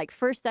award, like,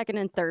 first, second,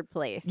 and third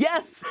place.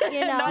 Yes!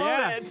 You know?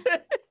 Yeah.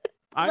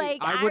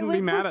 I wouldn't be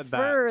mad at that.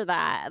 I prefer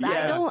that.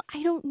 Yes.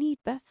 I don't need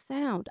best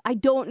sound. I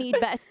don't need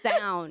best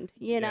sound,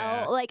 you know?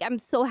 Yeah. Like, I'm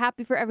so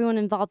happy for everyone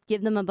involved.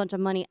 Give them a bunch of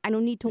money. I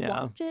don't need to Yeah.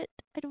 watch it.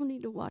 I don't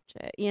need to watch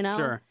it, you know?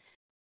 Sure.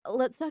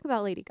 Let's talk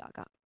about Lady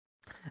Gaga.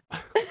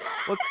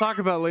 Let's talk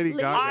about Lady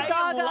Lady Gaga. Gaga.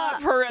 I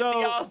love her at the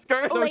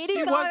Oscars. So Lady she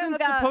Gaga. wasn't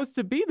supposed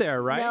to be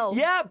there, right? No.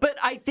 Yeah, but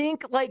I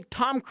think like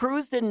Tom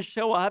Cruise didn't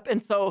show up,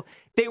 and so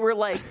they were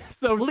like,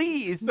 So-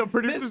 please, so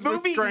producers this were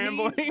movie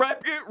scrambling. needs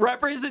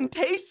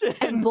representation.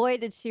 And boy,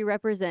 did she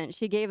represent.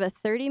 She gave a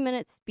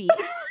 30-minute speech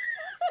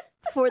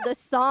for the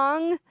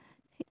song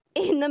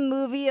in the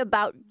movie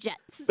about jets.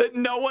 that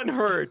no one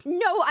heard.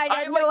 No, I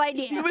had no like,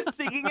 idea. She was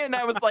singing it, and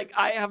I was like,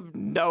 I have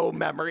no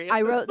memory of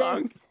I wrote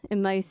song. this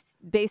in my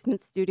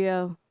basement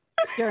studio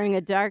during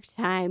a dark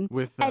time.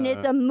 With And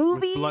it's a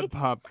movie with Blood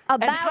Pup.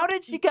 about... And how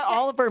did she get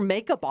all of her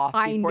makeup off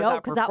I before know,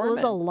 that because that was a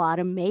performance? lot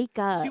of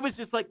makeup. She was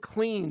just like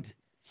cleaned.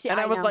 She- And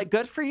I was know. like,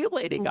 good for you,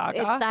 Lady Gaga.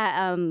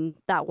 It's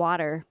that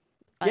water,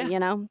 Yeah. you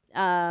know?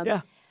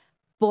 Yeah.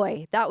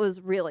 Boy, that was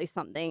really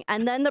something.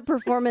 And then the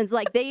performance,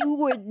 like, they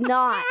would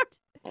not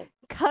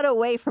cut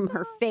away from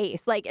her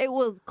face. Like, it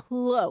was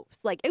close.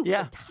 Like, it was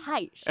Yeah. a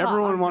tight shot.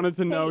 Everyone on wanted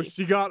her to know face.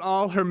 she got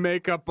all her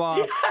makeup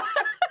off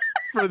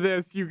for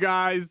this, you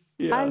guys.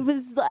 Yeah.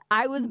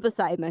 I was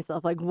beside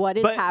myself. Like, what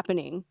is But-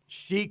 happening?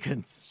 She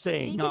can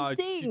sing. She No, can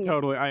she sing.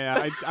 totally.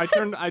 I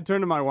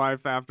turned to my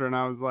wife after, and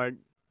I was like,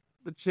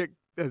 the chick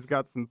has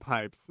got some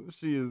pipes.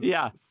 She is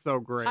Yeah. so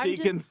great. I'm She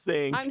just- can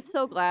sing. I'm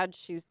so glad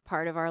she's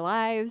part of our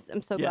lives.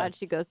 I'm so glad Yes.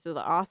 she goes to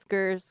the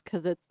Oscars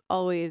because it's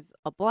always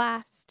a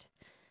blast.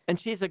 And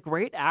she's a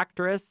great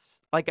actress.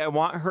 Like, I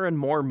want her in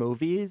more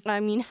movies. I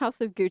mean, House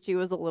of Gucci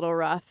was a little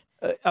rough.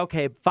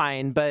 Okay,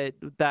 fine. But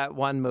that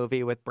one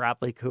movie with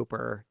Bradley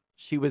Cooper,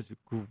 she was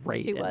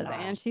great. She in was, that.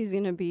 and she's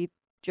gonna be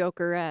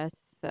Joker-esque.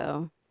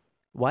 So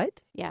What?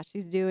 yeah,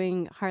 she's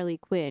doing Harley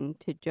Quinn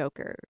to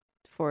Joker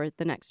for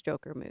the next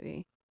Joker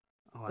movie.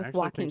 Oh, with I actually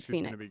Joaquin think she's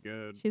Phoenix. gonna be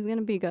good. She's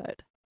gonna be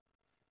good.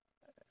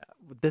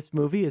 This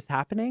movie is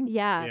happening?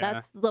 Yeah, Yeah.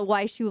 that's the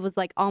why she was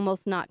like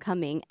almost not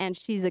coming, and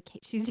she's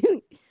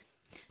doing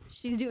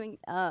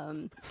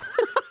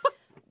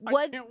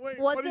what can't wait.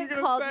 what's What are you it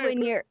gonna called say?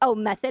 when you're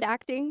method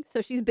acting?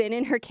 So she's been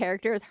in her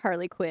character as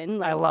Harley Quinn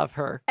like I love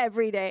her.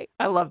 every day,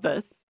 I love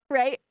this.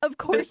 right? Of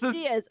course This is-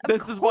 she is. Of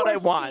this is what I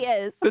course want. She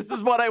is. This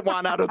is what I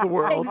want out of the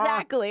world.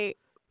 Exactly.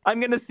 I'm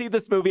going to see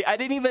this movie.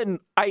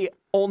 I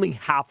only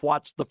half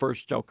watched the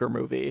first Joker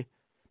movie,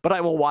 but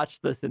I will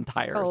watch this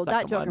entire Oh, that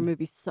second Joker one.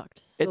 movie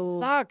sucked. It So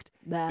sucked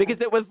bad. because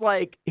it was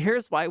like,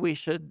 here's why we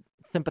should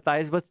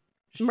sympathize with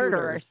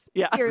murderers, shooters.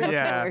 Yeah. serial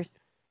Yeah. killers.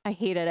 I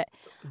hated it.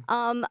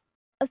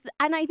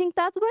 And I think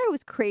that's what I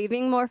was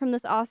craving more from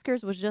this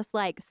Oscars was just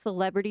like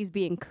celebrities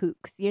being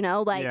kooks, you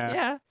know? Like Yeah.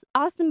 Yeah.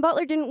 Austin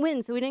Butler didn't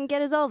win, so we didn't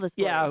get his Elvis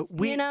Yeah,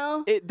 voice, you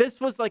know? This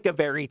was like a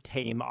very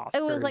tame Oscars.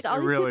 It was like all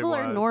It these really people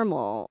are was.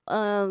 normal.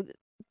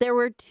 There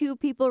were 2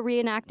 people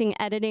reenacting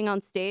editing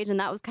on stage, and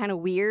that was kind of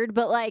weird.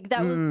 But like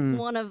that was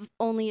one of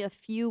only a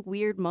few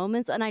weird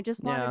moments, and I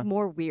just wanted Yeah.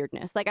 more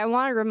weirdness. Like I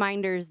wanted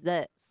reminders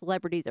that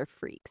celebrities are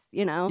freaks,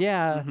 you know?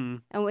 Yeah.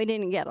 Mhm. And we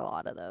didn't get a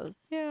lot of those.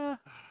 Yeah.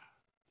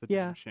 It's a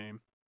Yeah. damn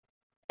shame.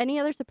 Any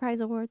other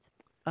surprise awards?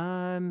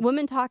 Um,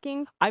 Women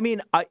talking. I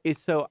mean, I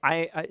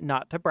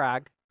not to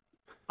brag,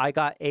 I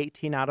got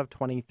 18 out of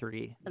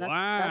 23 That's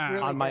Wow.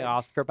 really on my good.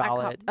 Oscar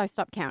ballot. I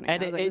stopped counting.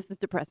 And I was like, this is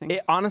depressing.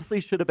 It honestly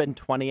should have been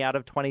 20 out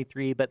of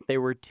 23, but there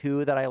were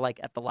 2 that I like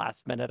at the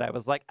last minute. I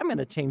was like, I'm going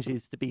to change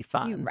these to be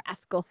fun. you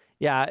rascal.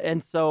 Yeah,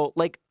 and so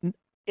like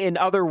in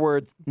other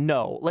words,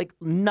 no. Like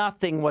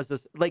nothing was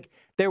this like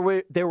there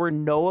were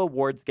no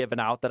awards given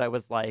out that I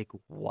was like,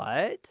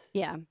 "What?"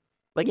 Yeah.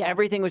 Like Yeah.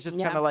 everything was just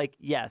Yeah. kind of like,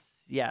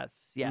 yes,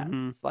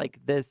 Mhm. like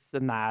this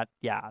and that.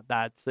 Yeah,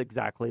 that's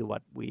exactly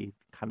what we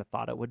kind of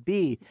thought it would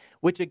be.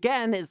 Which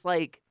again is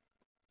like,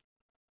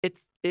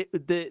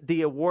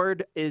 the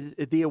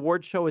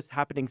award show is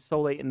happening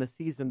so late in the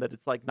season that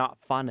it's like not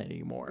fun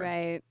anymore.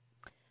 Right.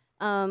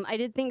 I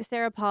did think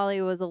Sarah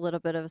Polley was a little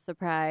bit of a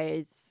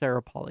surprise.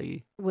 Sarah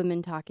Polley.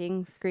 Women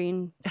talking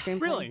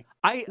screenplay. Really?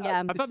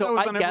 Yeah. I thought so that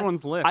was I on guess,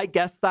 everyone's list. I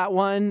guessed that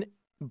one,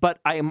 but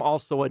I am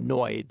also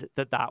annoyed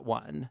that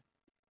one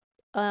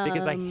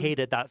because I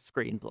hated that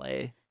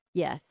screenplay.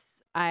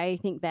 Yes, I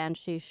think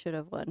Banshee should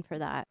have won for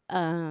that.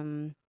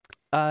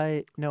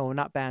 No,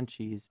 not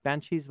Banshees.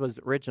 Banshees was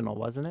original,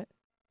 wasn't it?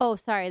 Oh,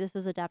 sorry, this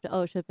was adapted.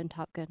 Oh, it should have been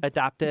Top Gun.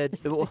 Adapted.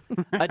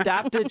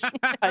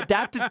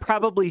 Adapted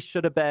probably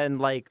should have been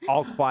like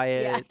All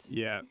Quiet.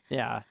 Yeah.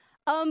 Yeah.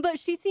 But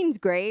she seems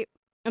great,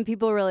 and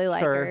people really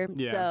like Sure. her.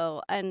 Yeah.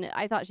 So, and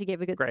I thought she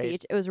gave a good Great.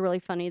 speech. It was really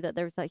funny that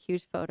there was that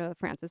huge photo of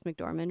Frances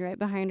McDormand right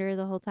behind her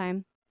the whole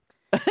time.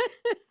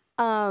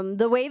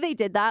 The way they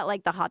did that,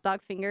 like the hot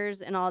dog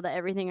fingers and all the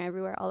everything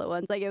everywhere all at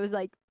once, like it was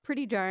like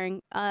pretty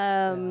jarring.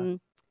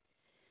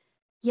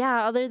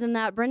 Yeah, other than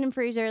that, Brendan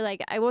Fraser,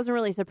 like I wasn't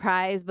really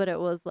surprised, but it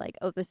was like,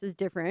 oh, this is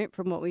different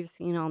from what we've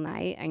seen all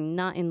night, and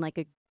not in like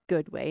a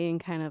good way, and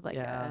kind of like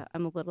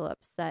I'm a little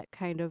upset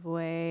kind of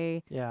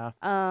way. Yeah.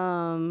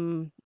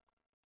 I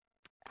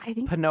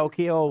think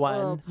Pinocchio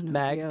won. Pinocchio.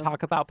 Meg,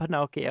 talk about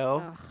Pinocchio.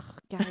 ugh,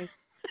 guys,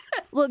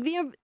 look,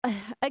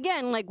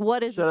 again, like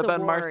what is Should have this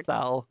been award?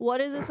 Marcel. What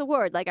is this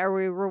award? Like, are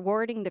we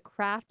rewarding the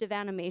craft of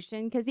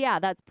animation? Because yeah,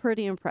 that's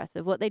pretty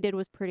impressive. What they did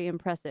was pretty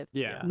impressive.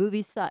 Yeah.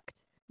 Movie sucked,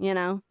 you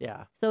know.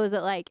 Yeah. So is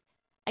it like,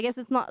 I guess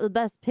it's not the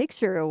best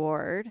picture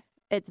award,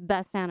 it's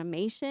best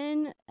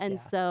animation. And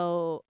Yeah.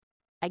 so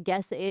I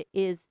guess it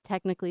is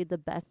technically the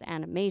best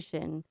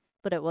animation,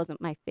 but it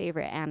wasn't my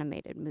favorite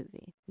animated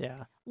movie.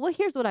 Yeah. Well,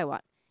 here's what I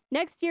want.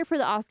 Next year for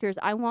the Oscars,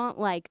 I want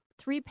like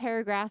 3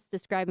 paragraphs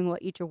describing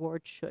what each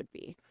award should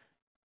be.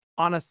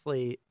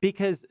 Honestly,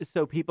 because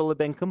so people have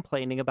been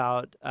complaining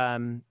about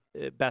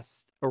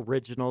best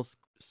original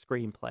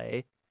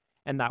screenplay,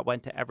 and that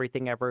went to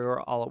Everything Everywhere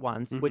All at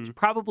Once, which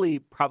probably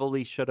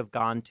should have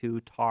gone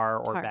to Tar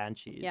or Tar.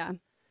 Banshees. Yeah.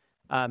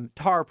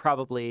 Tar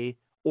probably,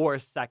 or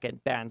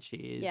second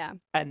Banshees. Yeah.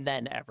 And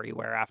then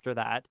Everywhere after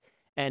that.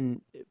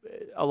 And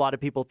a lot of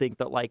people think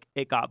that like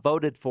it got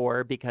voted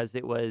for because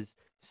it was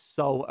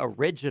so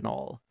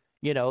original,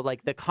 you know,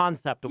 like the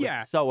concept was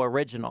so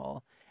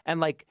original. And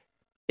like,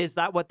 is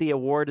that what the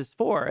award is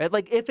for? And,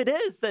 like, if it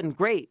is, then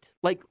great.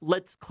 Like,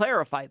 let's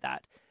clarify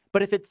that.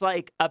 But if it's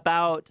like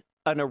about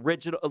an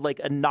original, like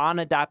a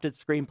non-adapted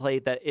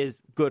screenplay that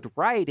is good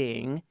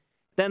writing,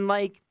 then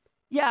like,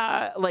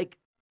 yeah, like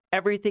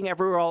Everything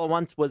Everywhere All at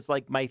Once was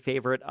like my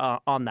favorite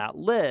on that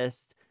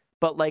list.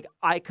 But like,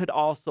 I could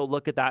also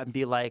look at that and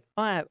be like,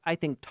 oh, I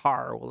think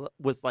Tar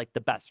was like the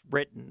best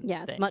written.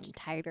 Yeah, thing. it's much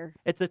tighter.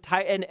 It's a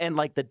tight, and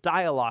like the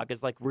dialogue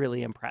is like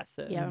really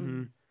impressive. Yeah.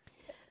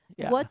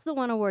 Yeah. What's the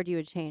one award you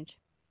would change?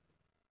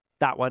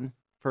 That one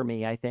for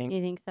me? I think.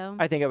 You think so?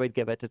 I think I would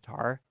give it to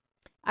Tar.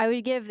 I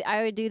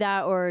would do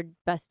that or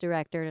best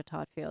director to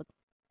Todd Field.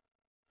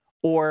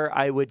 Or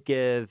I would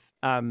give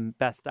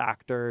best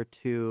actor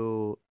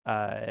to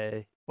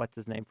what's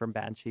his name from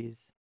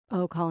Banshees?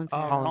 Oh, Colin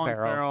Farrell. Colin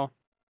Farrell.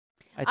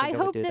 I would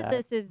hope do that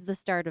this is the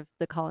start of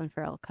the Colin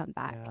Farrell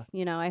comeback. Yeah.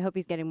 You know, I hope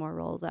he's getting more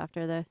roles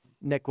after this.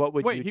 Nick, what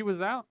would Wait, you? he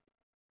was out?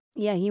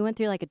 Yeah, he went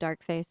through like a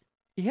dark phase.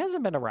 He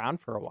hasn't been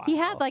around for a while. He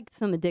had like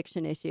some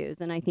addiction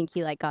issues, and I think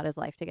he like got his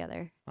life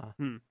together.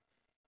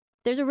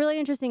 There's a really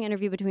interesting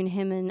interview between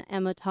him and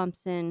Emma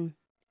Thompson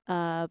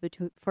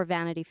for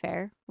Vanity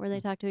Fair where they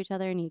talk to each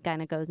other, and he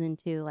kind of goes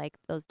into like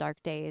those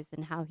dark days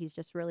and how he's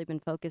just really been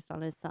focused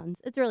on his sons.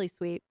 It's really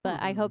sweet,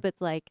 but I hope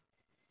it's like,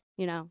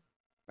 you know,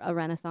 a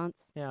renaissance.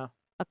 Yeah.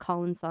 A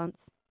Colin-sance.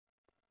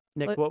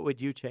 Nick, what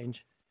would you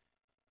change?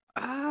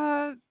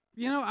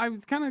 You know, I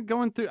was kind of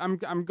going through.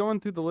 I'm going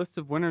through the list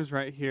of winners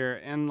right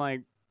here, and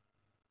like,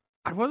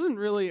 I wasn't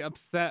really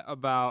upset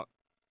about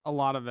a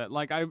lot of it.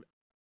 Like,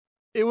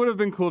 it would have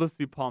been cool to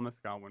see Paul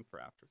Mescal win for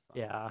After Sun.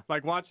 Yeah.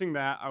 Like watching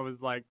that, I was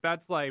like,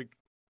 that's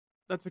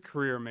a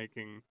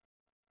career-making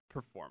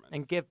performance.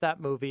 And give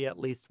that movie at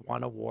least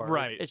one award.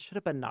 Right. It should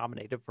have been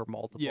nominated for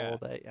multiple. Yeah.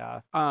 But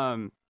yeah.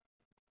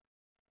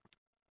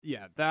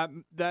 Yeah,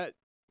 that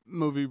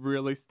movie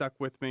really stuck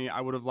with me. I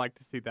would have liked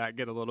to see that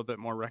get a little bit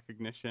more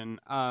recognition.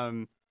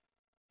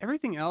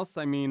 Everything else,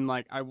 I mean,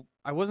 like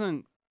I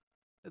wasn't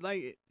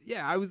like,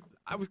 yeah, I was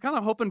kind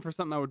of hoping for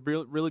something I would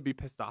really be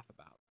pissed off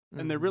about,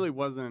 and there really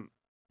wasn't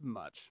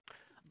much.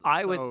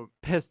 I was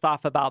pissed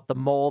off about the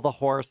mole, the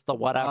horse, the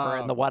whatever,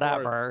 and the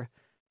whatever.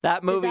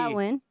 That movie Did that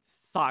win?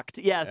 sucked.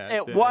 Yes, Yeah,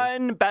 it it did.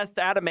 won best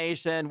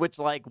animation, which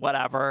like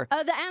whatever.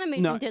 The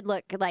animation did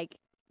look like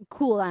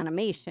cool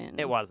animation.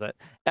 It wasn't.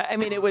 I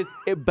mean, it was,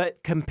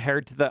 but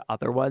compared to the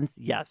other ones,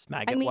 yes,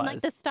 Meg, I it mean, was.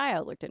 like the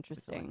style looked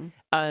interesting.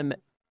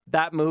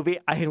 that movie,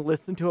 I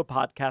listened to a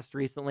podcast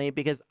recently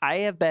because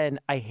I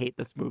hate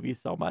this movie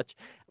so much.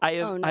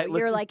 Oh no,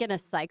 you're like in a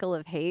cycle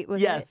of hate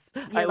with yes,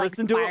 it. You're like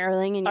listened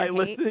spiraling in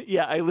your hate.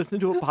 I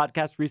listened to a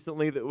podcast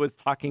recently that was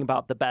talking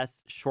about the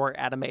best short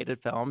animated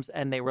films,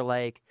 and they were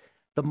like,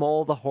 The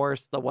Mole, the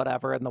Horse, the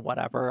whatever, and the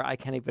whatever. I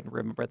can't even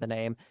remember the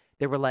name.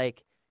 They were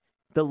like,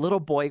 the little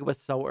boy was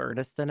so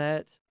earnest in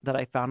it that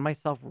I found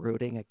myself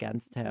rooting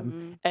against him.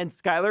 Mm-hmm. And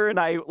Skylar and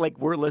I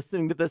were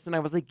listening to this, and I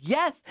was like,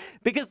 yes,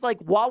 because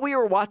while we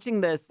were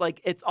watching this,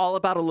 it's all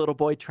about a little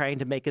boy trying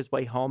to make his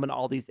way home, and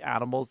all these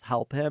animals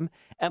help him.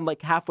 And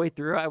halfway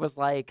through, I was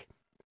like,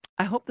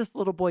 I hope this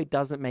little boy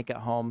doesn't make it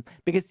home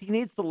because he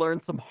needs to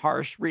learn some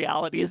harsh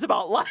realities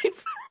about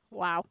life.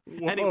 Wow.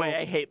 Anyway,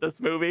 I hate this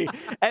movie.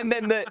 And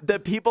then the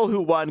people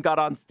who won got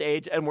on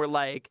stage and were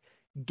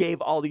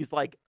gave all these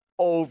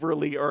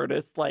overly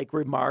earnest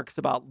remarks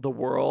about the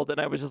world, and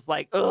I was just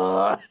like,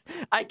 ugh,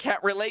 I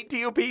can't relate to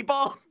you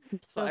people.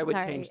 So I would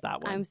sorry. change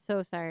that one. I'm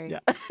so sorry.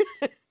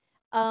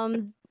 Yeah.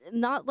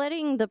 Not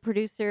letting the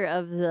producer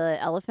of the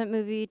Elephant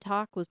movie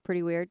talk was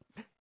pretty weird.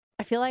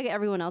 I feel like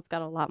everyone else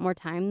got a lot more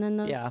time than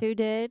those two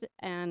did,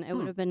 and it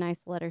would have been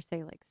nice to let her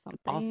say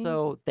something.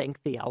 Also,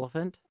 thank the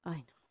elephant. I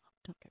know.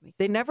 Don't get me.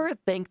 They never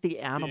thank the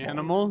animal. The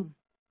animal?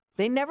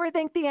 They never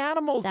thank the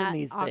animals That in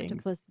these things.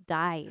 octopus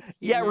died.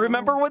 Yeah,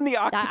 remember when the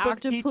that octopus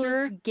octopus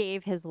teacher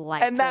gave his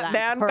life, and that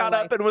man her got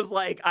life. up and was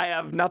like, "I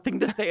have nothing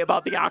to say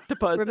about the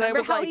octopus." Remember and I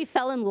was how like, he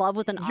fell in love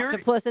with an "You're-"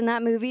 octopus in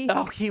that movie?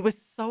 Oh, he was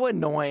so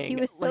annoying. He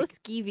was so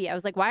skeevy. I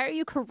was like, "Why are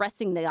you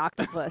caressing the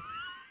octopus?"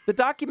 The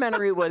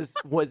documentary was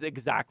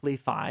exactly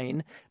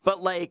fine, but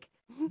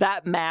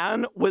that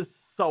man was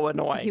so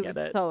annoying. He was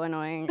in it. so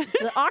annoying.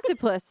 The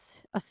octopus,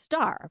 a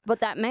star, but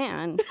that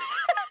man.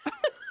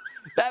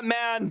 That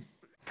man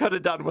could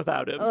have done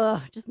without him.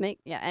 Ugh,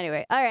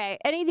 anyway. All right.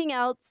 Anything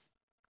else?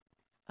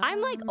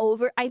 I'm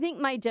over. I think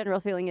my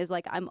general feeling is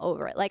I'm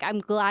over it. I'm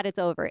glad it's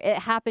over. It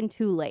happened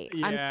too late.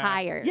 I'm Yeah.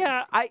 tired.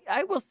 Yeah,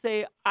 I will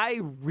say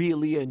I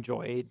really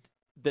enjoyed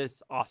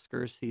this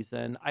Oscars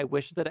season. I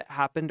wish that it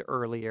happened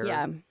earlier.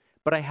 Yeah.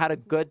 But I had a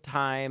good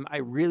time. I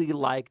really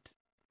liked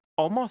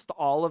almost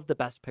all of the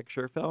Best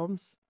Picture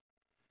films.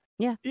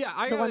 Yeah, The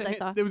ones I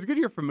saw. It was a good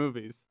year for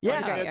movies. Yeah. It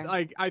was a great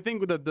year. I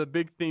think the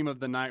big theme of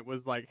the night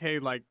was hey,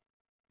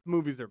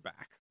 movies are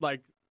back.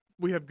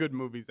 We have good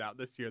movies out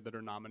this year that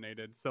are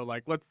nominated. So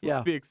let's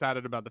be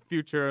excited about the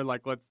future.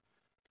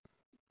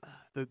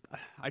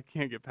 I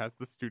can't get past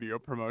the studio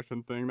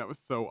promotion thing. That was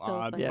so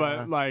odd. funny.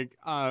 But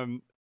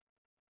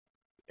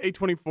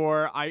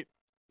A24,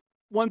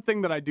 one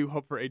thing that I do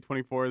hope for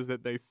A24 is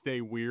that they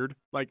stay weird,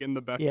 in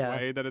the best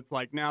way. That it's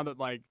now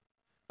that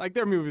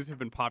their movies have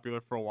been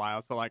popular for a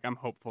while, so I'm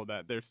hopeful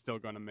that they're still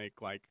going to make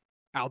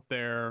out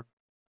there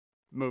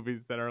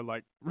movies that are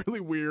really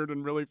weird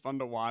and really fun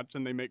to watch,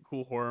 and they make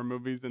cool horror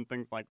movies and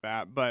things like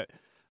that. But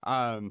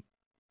yeah,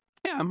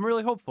 I'm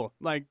really hopeful.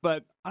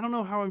 But I don't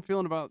know how I'm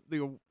feeling about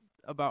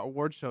about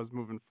award shows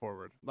moving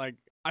forward. I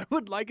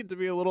would like it to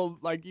be a little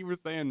you were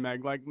saying,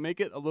 Meg, make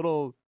it a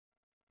little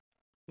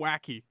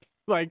wacky.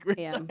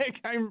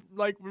 I'm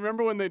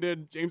remember when they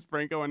did James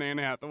Franco and Anne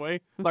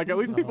Hathaway? At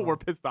least people were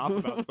pissed off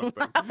about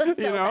something.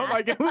 You know,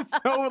 it was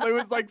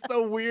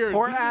so weird.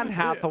 Poor Anne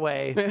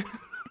Hathaway.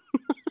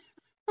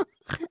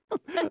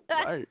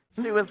 Right.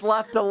 She was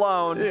left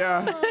alone.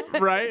 Yeah.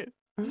 Right?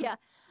 Yeah.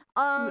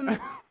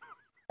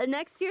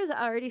 Next year's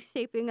already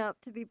shaping up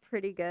to be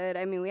pretty good.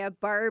 I mean, we have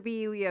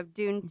Barbie, we have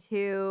Dune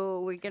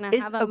 2. We're gonna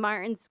have a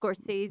Martin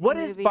Scorsese What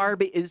movie. is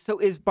Barbie?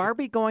 Is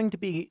Barbie going to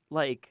be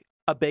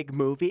a big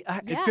movie?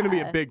 It's going to be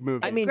a big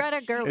movie. I mean,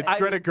 Greta Gerwig. It's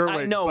Greta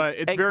Gerwig, know, but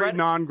it's and very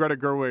non-Greta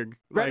Gerwig.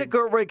 Greta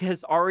Gerwig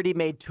has already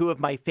made two of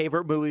my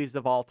favorite movies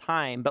of all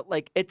time, but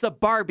it's a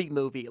Barbie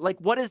movie.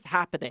 What is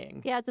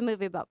happening? Yeah, it's a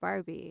movie about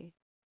Barbie.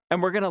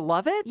 And we're gonna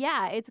love it?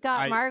 Yeah, it's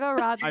got Margot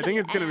Robbie. I think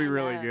it's going to be and,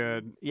 really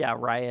good. Yeah,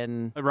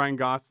 Ryan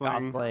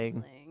Gosling.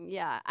 Gosling.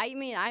 Yeah, I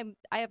mean,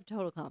 I have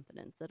total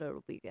confidence that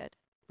it'll be good.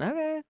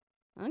 Okay.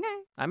 Okay.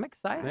 I'm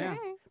excited. Yeah.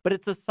 Okay. But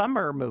it's a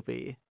summer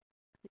movie.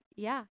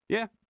 Yeah.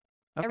 Yeah.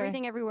 Okay.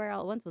 Everything Everywhere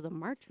All at Once was a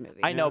March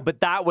movie. I know, but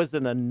that was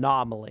an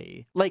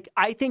anomaly.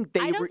 I think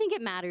I don't think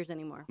it matters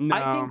anymore. No.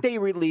 I think they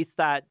released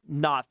that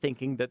not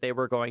thinking that they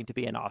were going to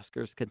be an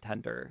Oscars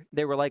contender.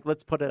 They were like,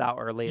 let's put it out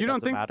early. You don't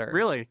doesn't think matter.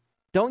 really?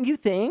 Don't you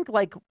think?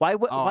 Why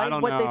would I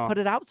don't they know. put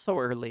it out so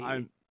early?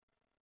 I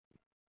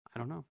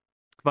don't know.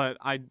 But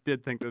I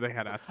did think that they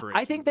had aspirations.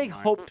 I think they in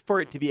mind. hoped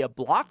for it to be a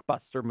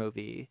blockbuster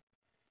movie.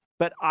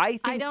 But I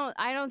think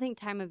I don't think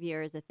time of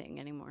year is a thing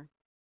anymore.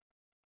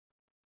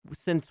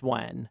 Since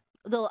when?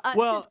 Since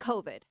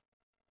COVID.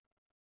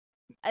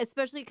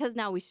 Especially because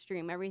now we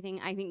stream everything.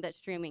 I think that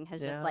streaming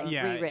has just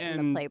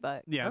rewritten the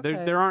playbook. Yeah,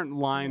 Okay. there aren't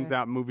lines Okay.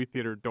 out movie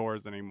theater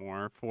doors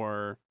anymore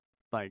for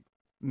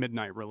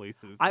midnight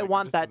releases. I It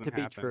want just that doesn't to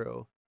be happen.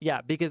 true.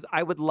 Yeah, because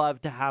I would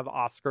love to have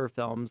Oscar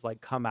films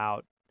come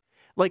out.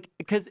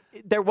 Because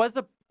there was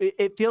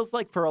it feels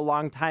like for a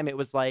long time it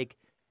was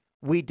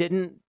we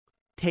didn't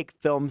take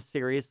film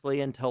seriously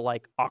until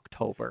like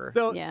October.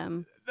 So Yeah.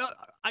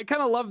 I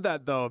kind of love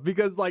that though,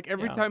 because like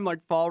every Yeah. time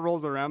like fall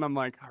rolls around, I'm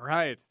like, all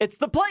right, It's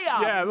the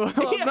playoffs. yeah, well,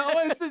 no,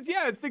 it's just,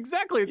 yeah, it's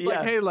exactly. It's Yeah.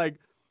 like, hey, like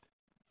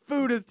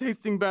food is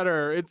tasting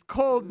better. It's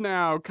cold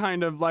now,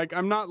 kind of like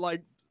I'm not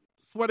like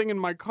sweating in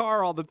my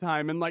car all the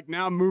time, and like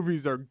now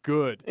movies are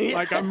good. Yeah.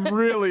 Like I'm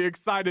really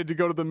excited to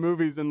go to the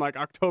movies in like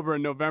October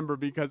and November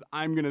because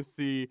I'm gonna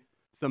see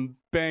some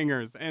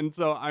bangers, and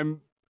so I'm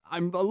a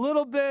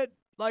little bit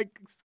like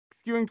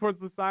skewing towards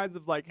the sides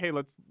of like, hey,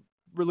 let's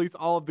release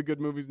all of the good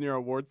movies near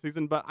award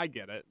season, but I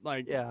get it.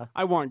 Like, Yeah.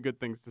 I want good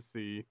things to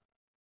see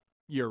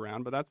year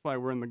round, but that's why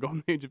we're in the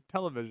golden age of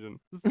television.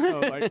 So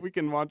like we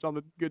can watch all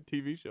the good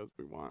TV shows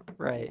we want.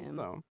 Right. Yeah.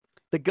 So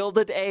The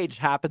Gilded Age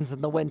happens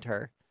in the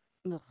winter.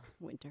 Ugh,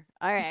 winter.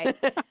 All right.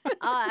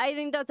 I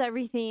think that's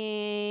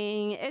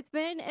everything. It's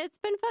been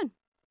fun.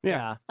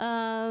 yeah.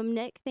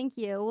 Nick, thank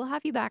you. We'll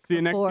have you back See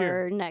you next before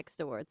year. next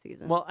award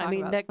season. Well, to I talk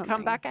mean, about Nick, come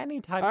something. back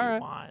anytime All you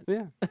right. want.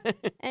 Yeah.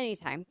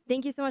 Anytime.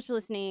 Thank you so much for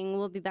listening.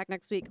 We'll be back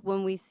next week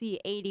when we see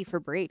 80 for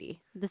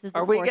Brady. This is the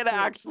Are we fourth gonna week.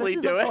 actually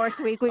this do is it? the fourth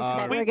week we've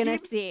We we're gonna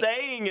keep see.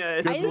 saying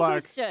it. Good I think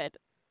luck. we should.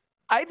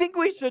 I think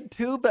we should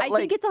too, but I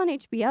like, think it's on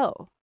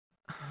HBO.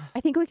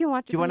 I think we can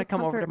watch it. do you want want to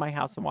come over to my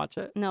house and watch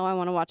it? No, I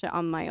want to watch it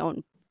on my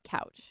own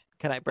couch.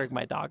 Can I bring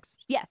my dogs?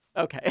 Yes.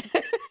 Okay.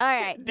 All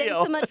right. Thanks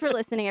Deal. so much for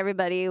listening,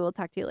 everybody. We'll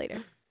talk to you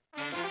later.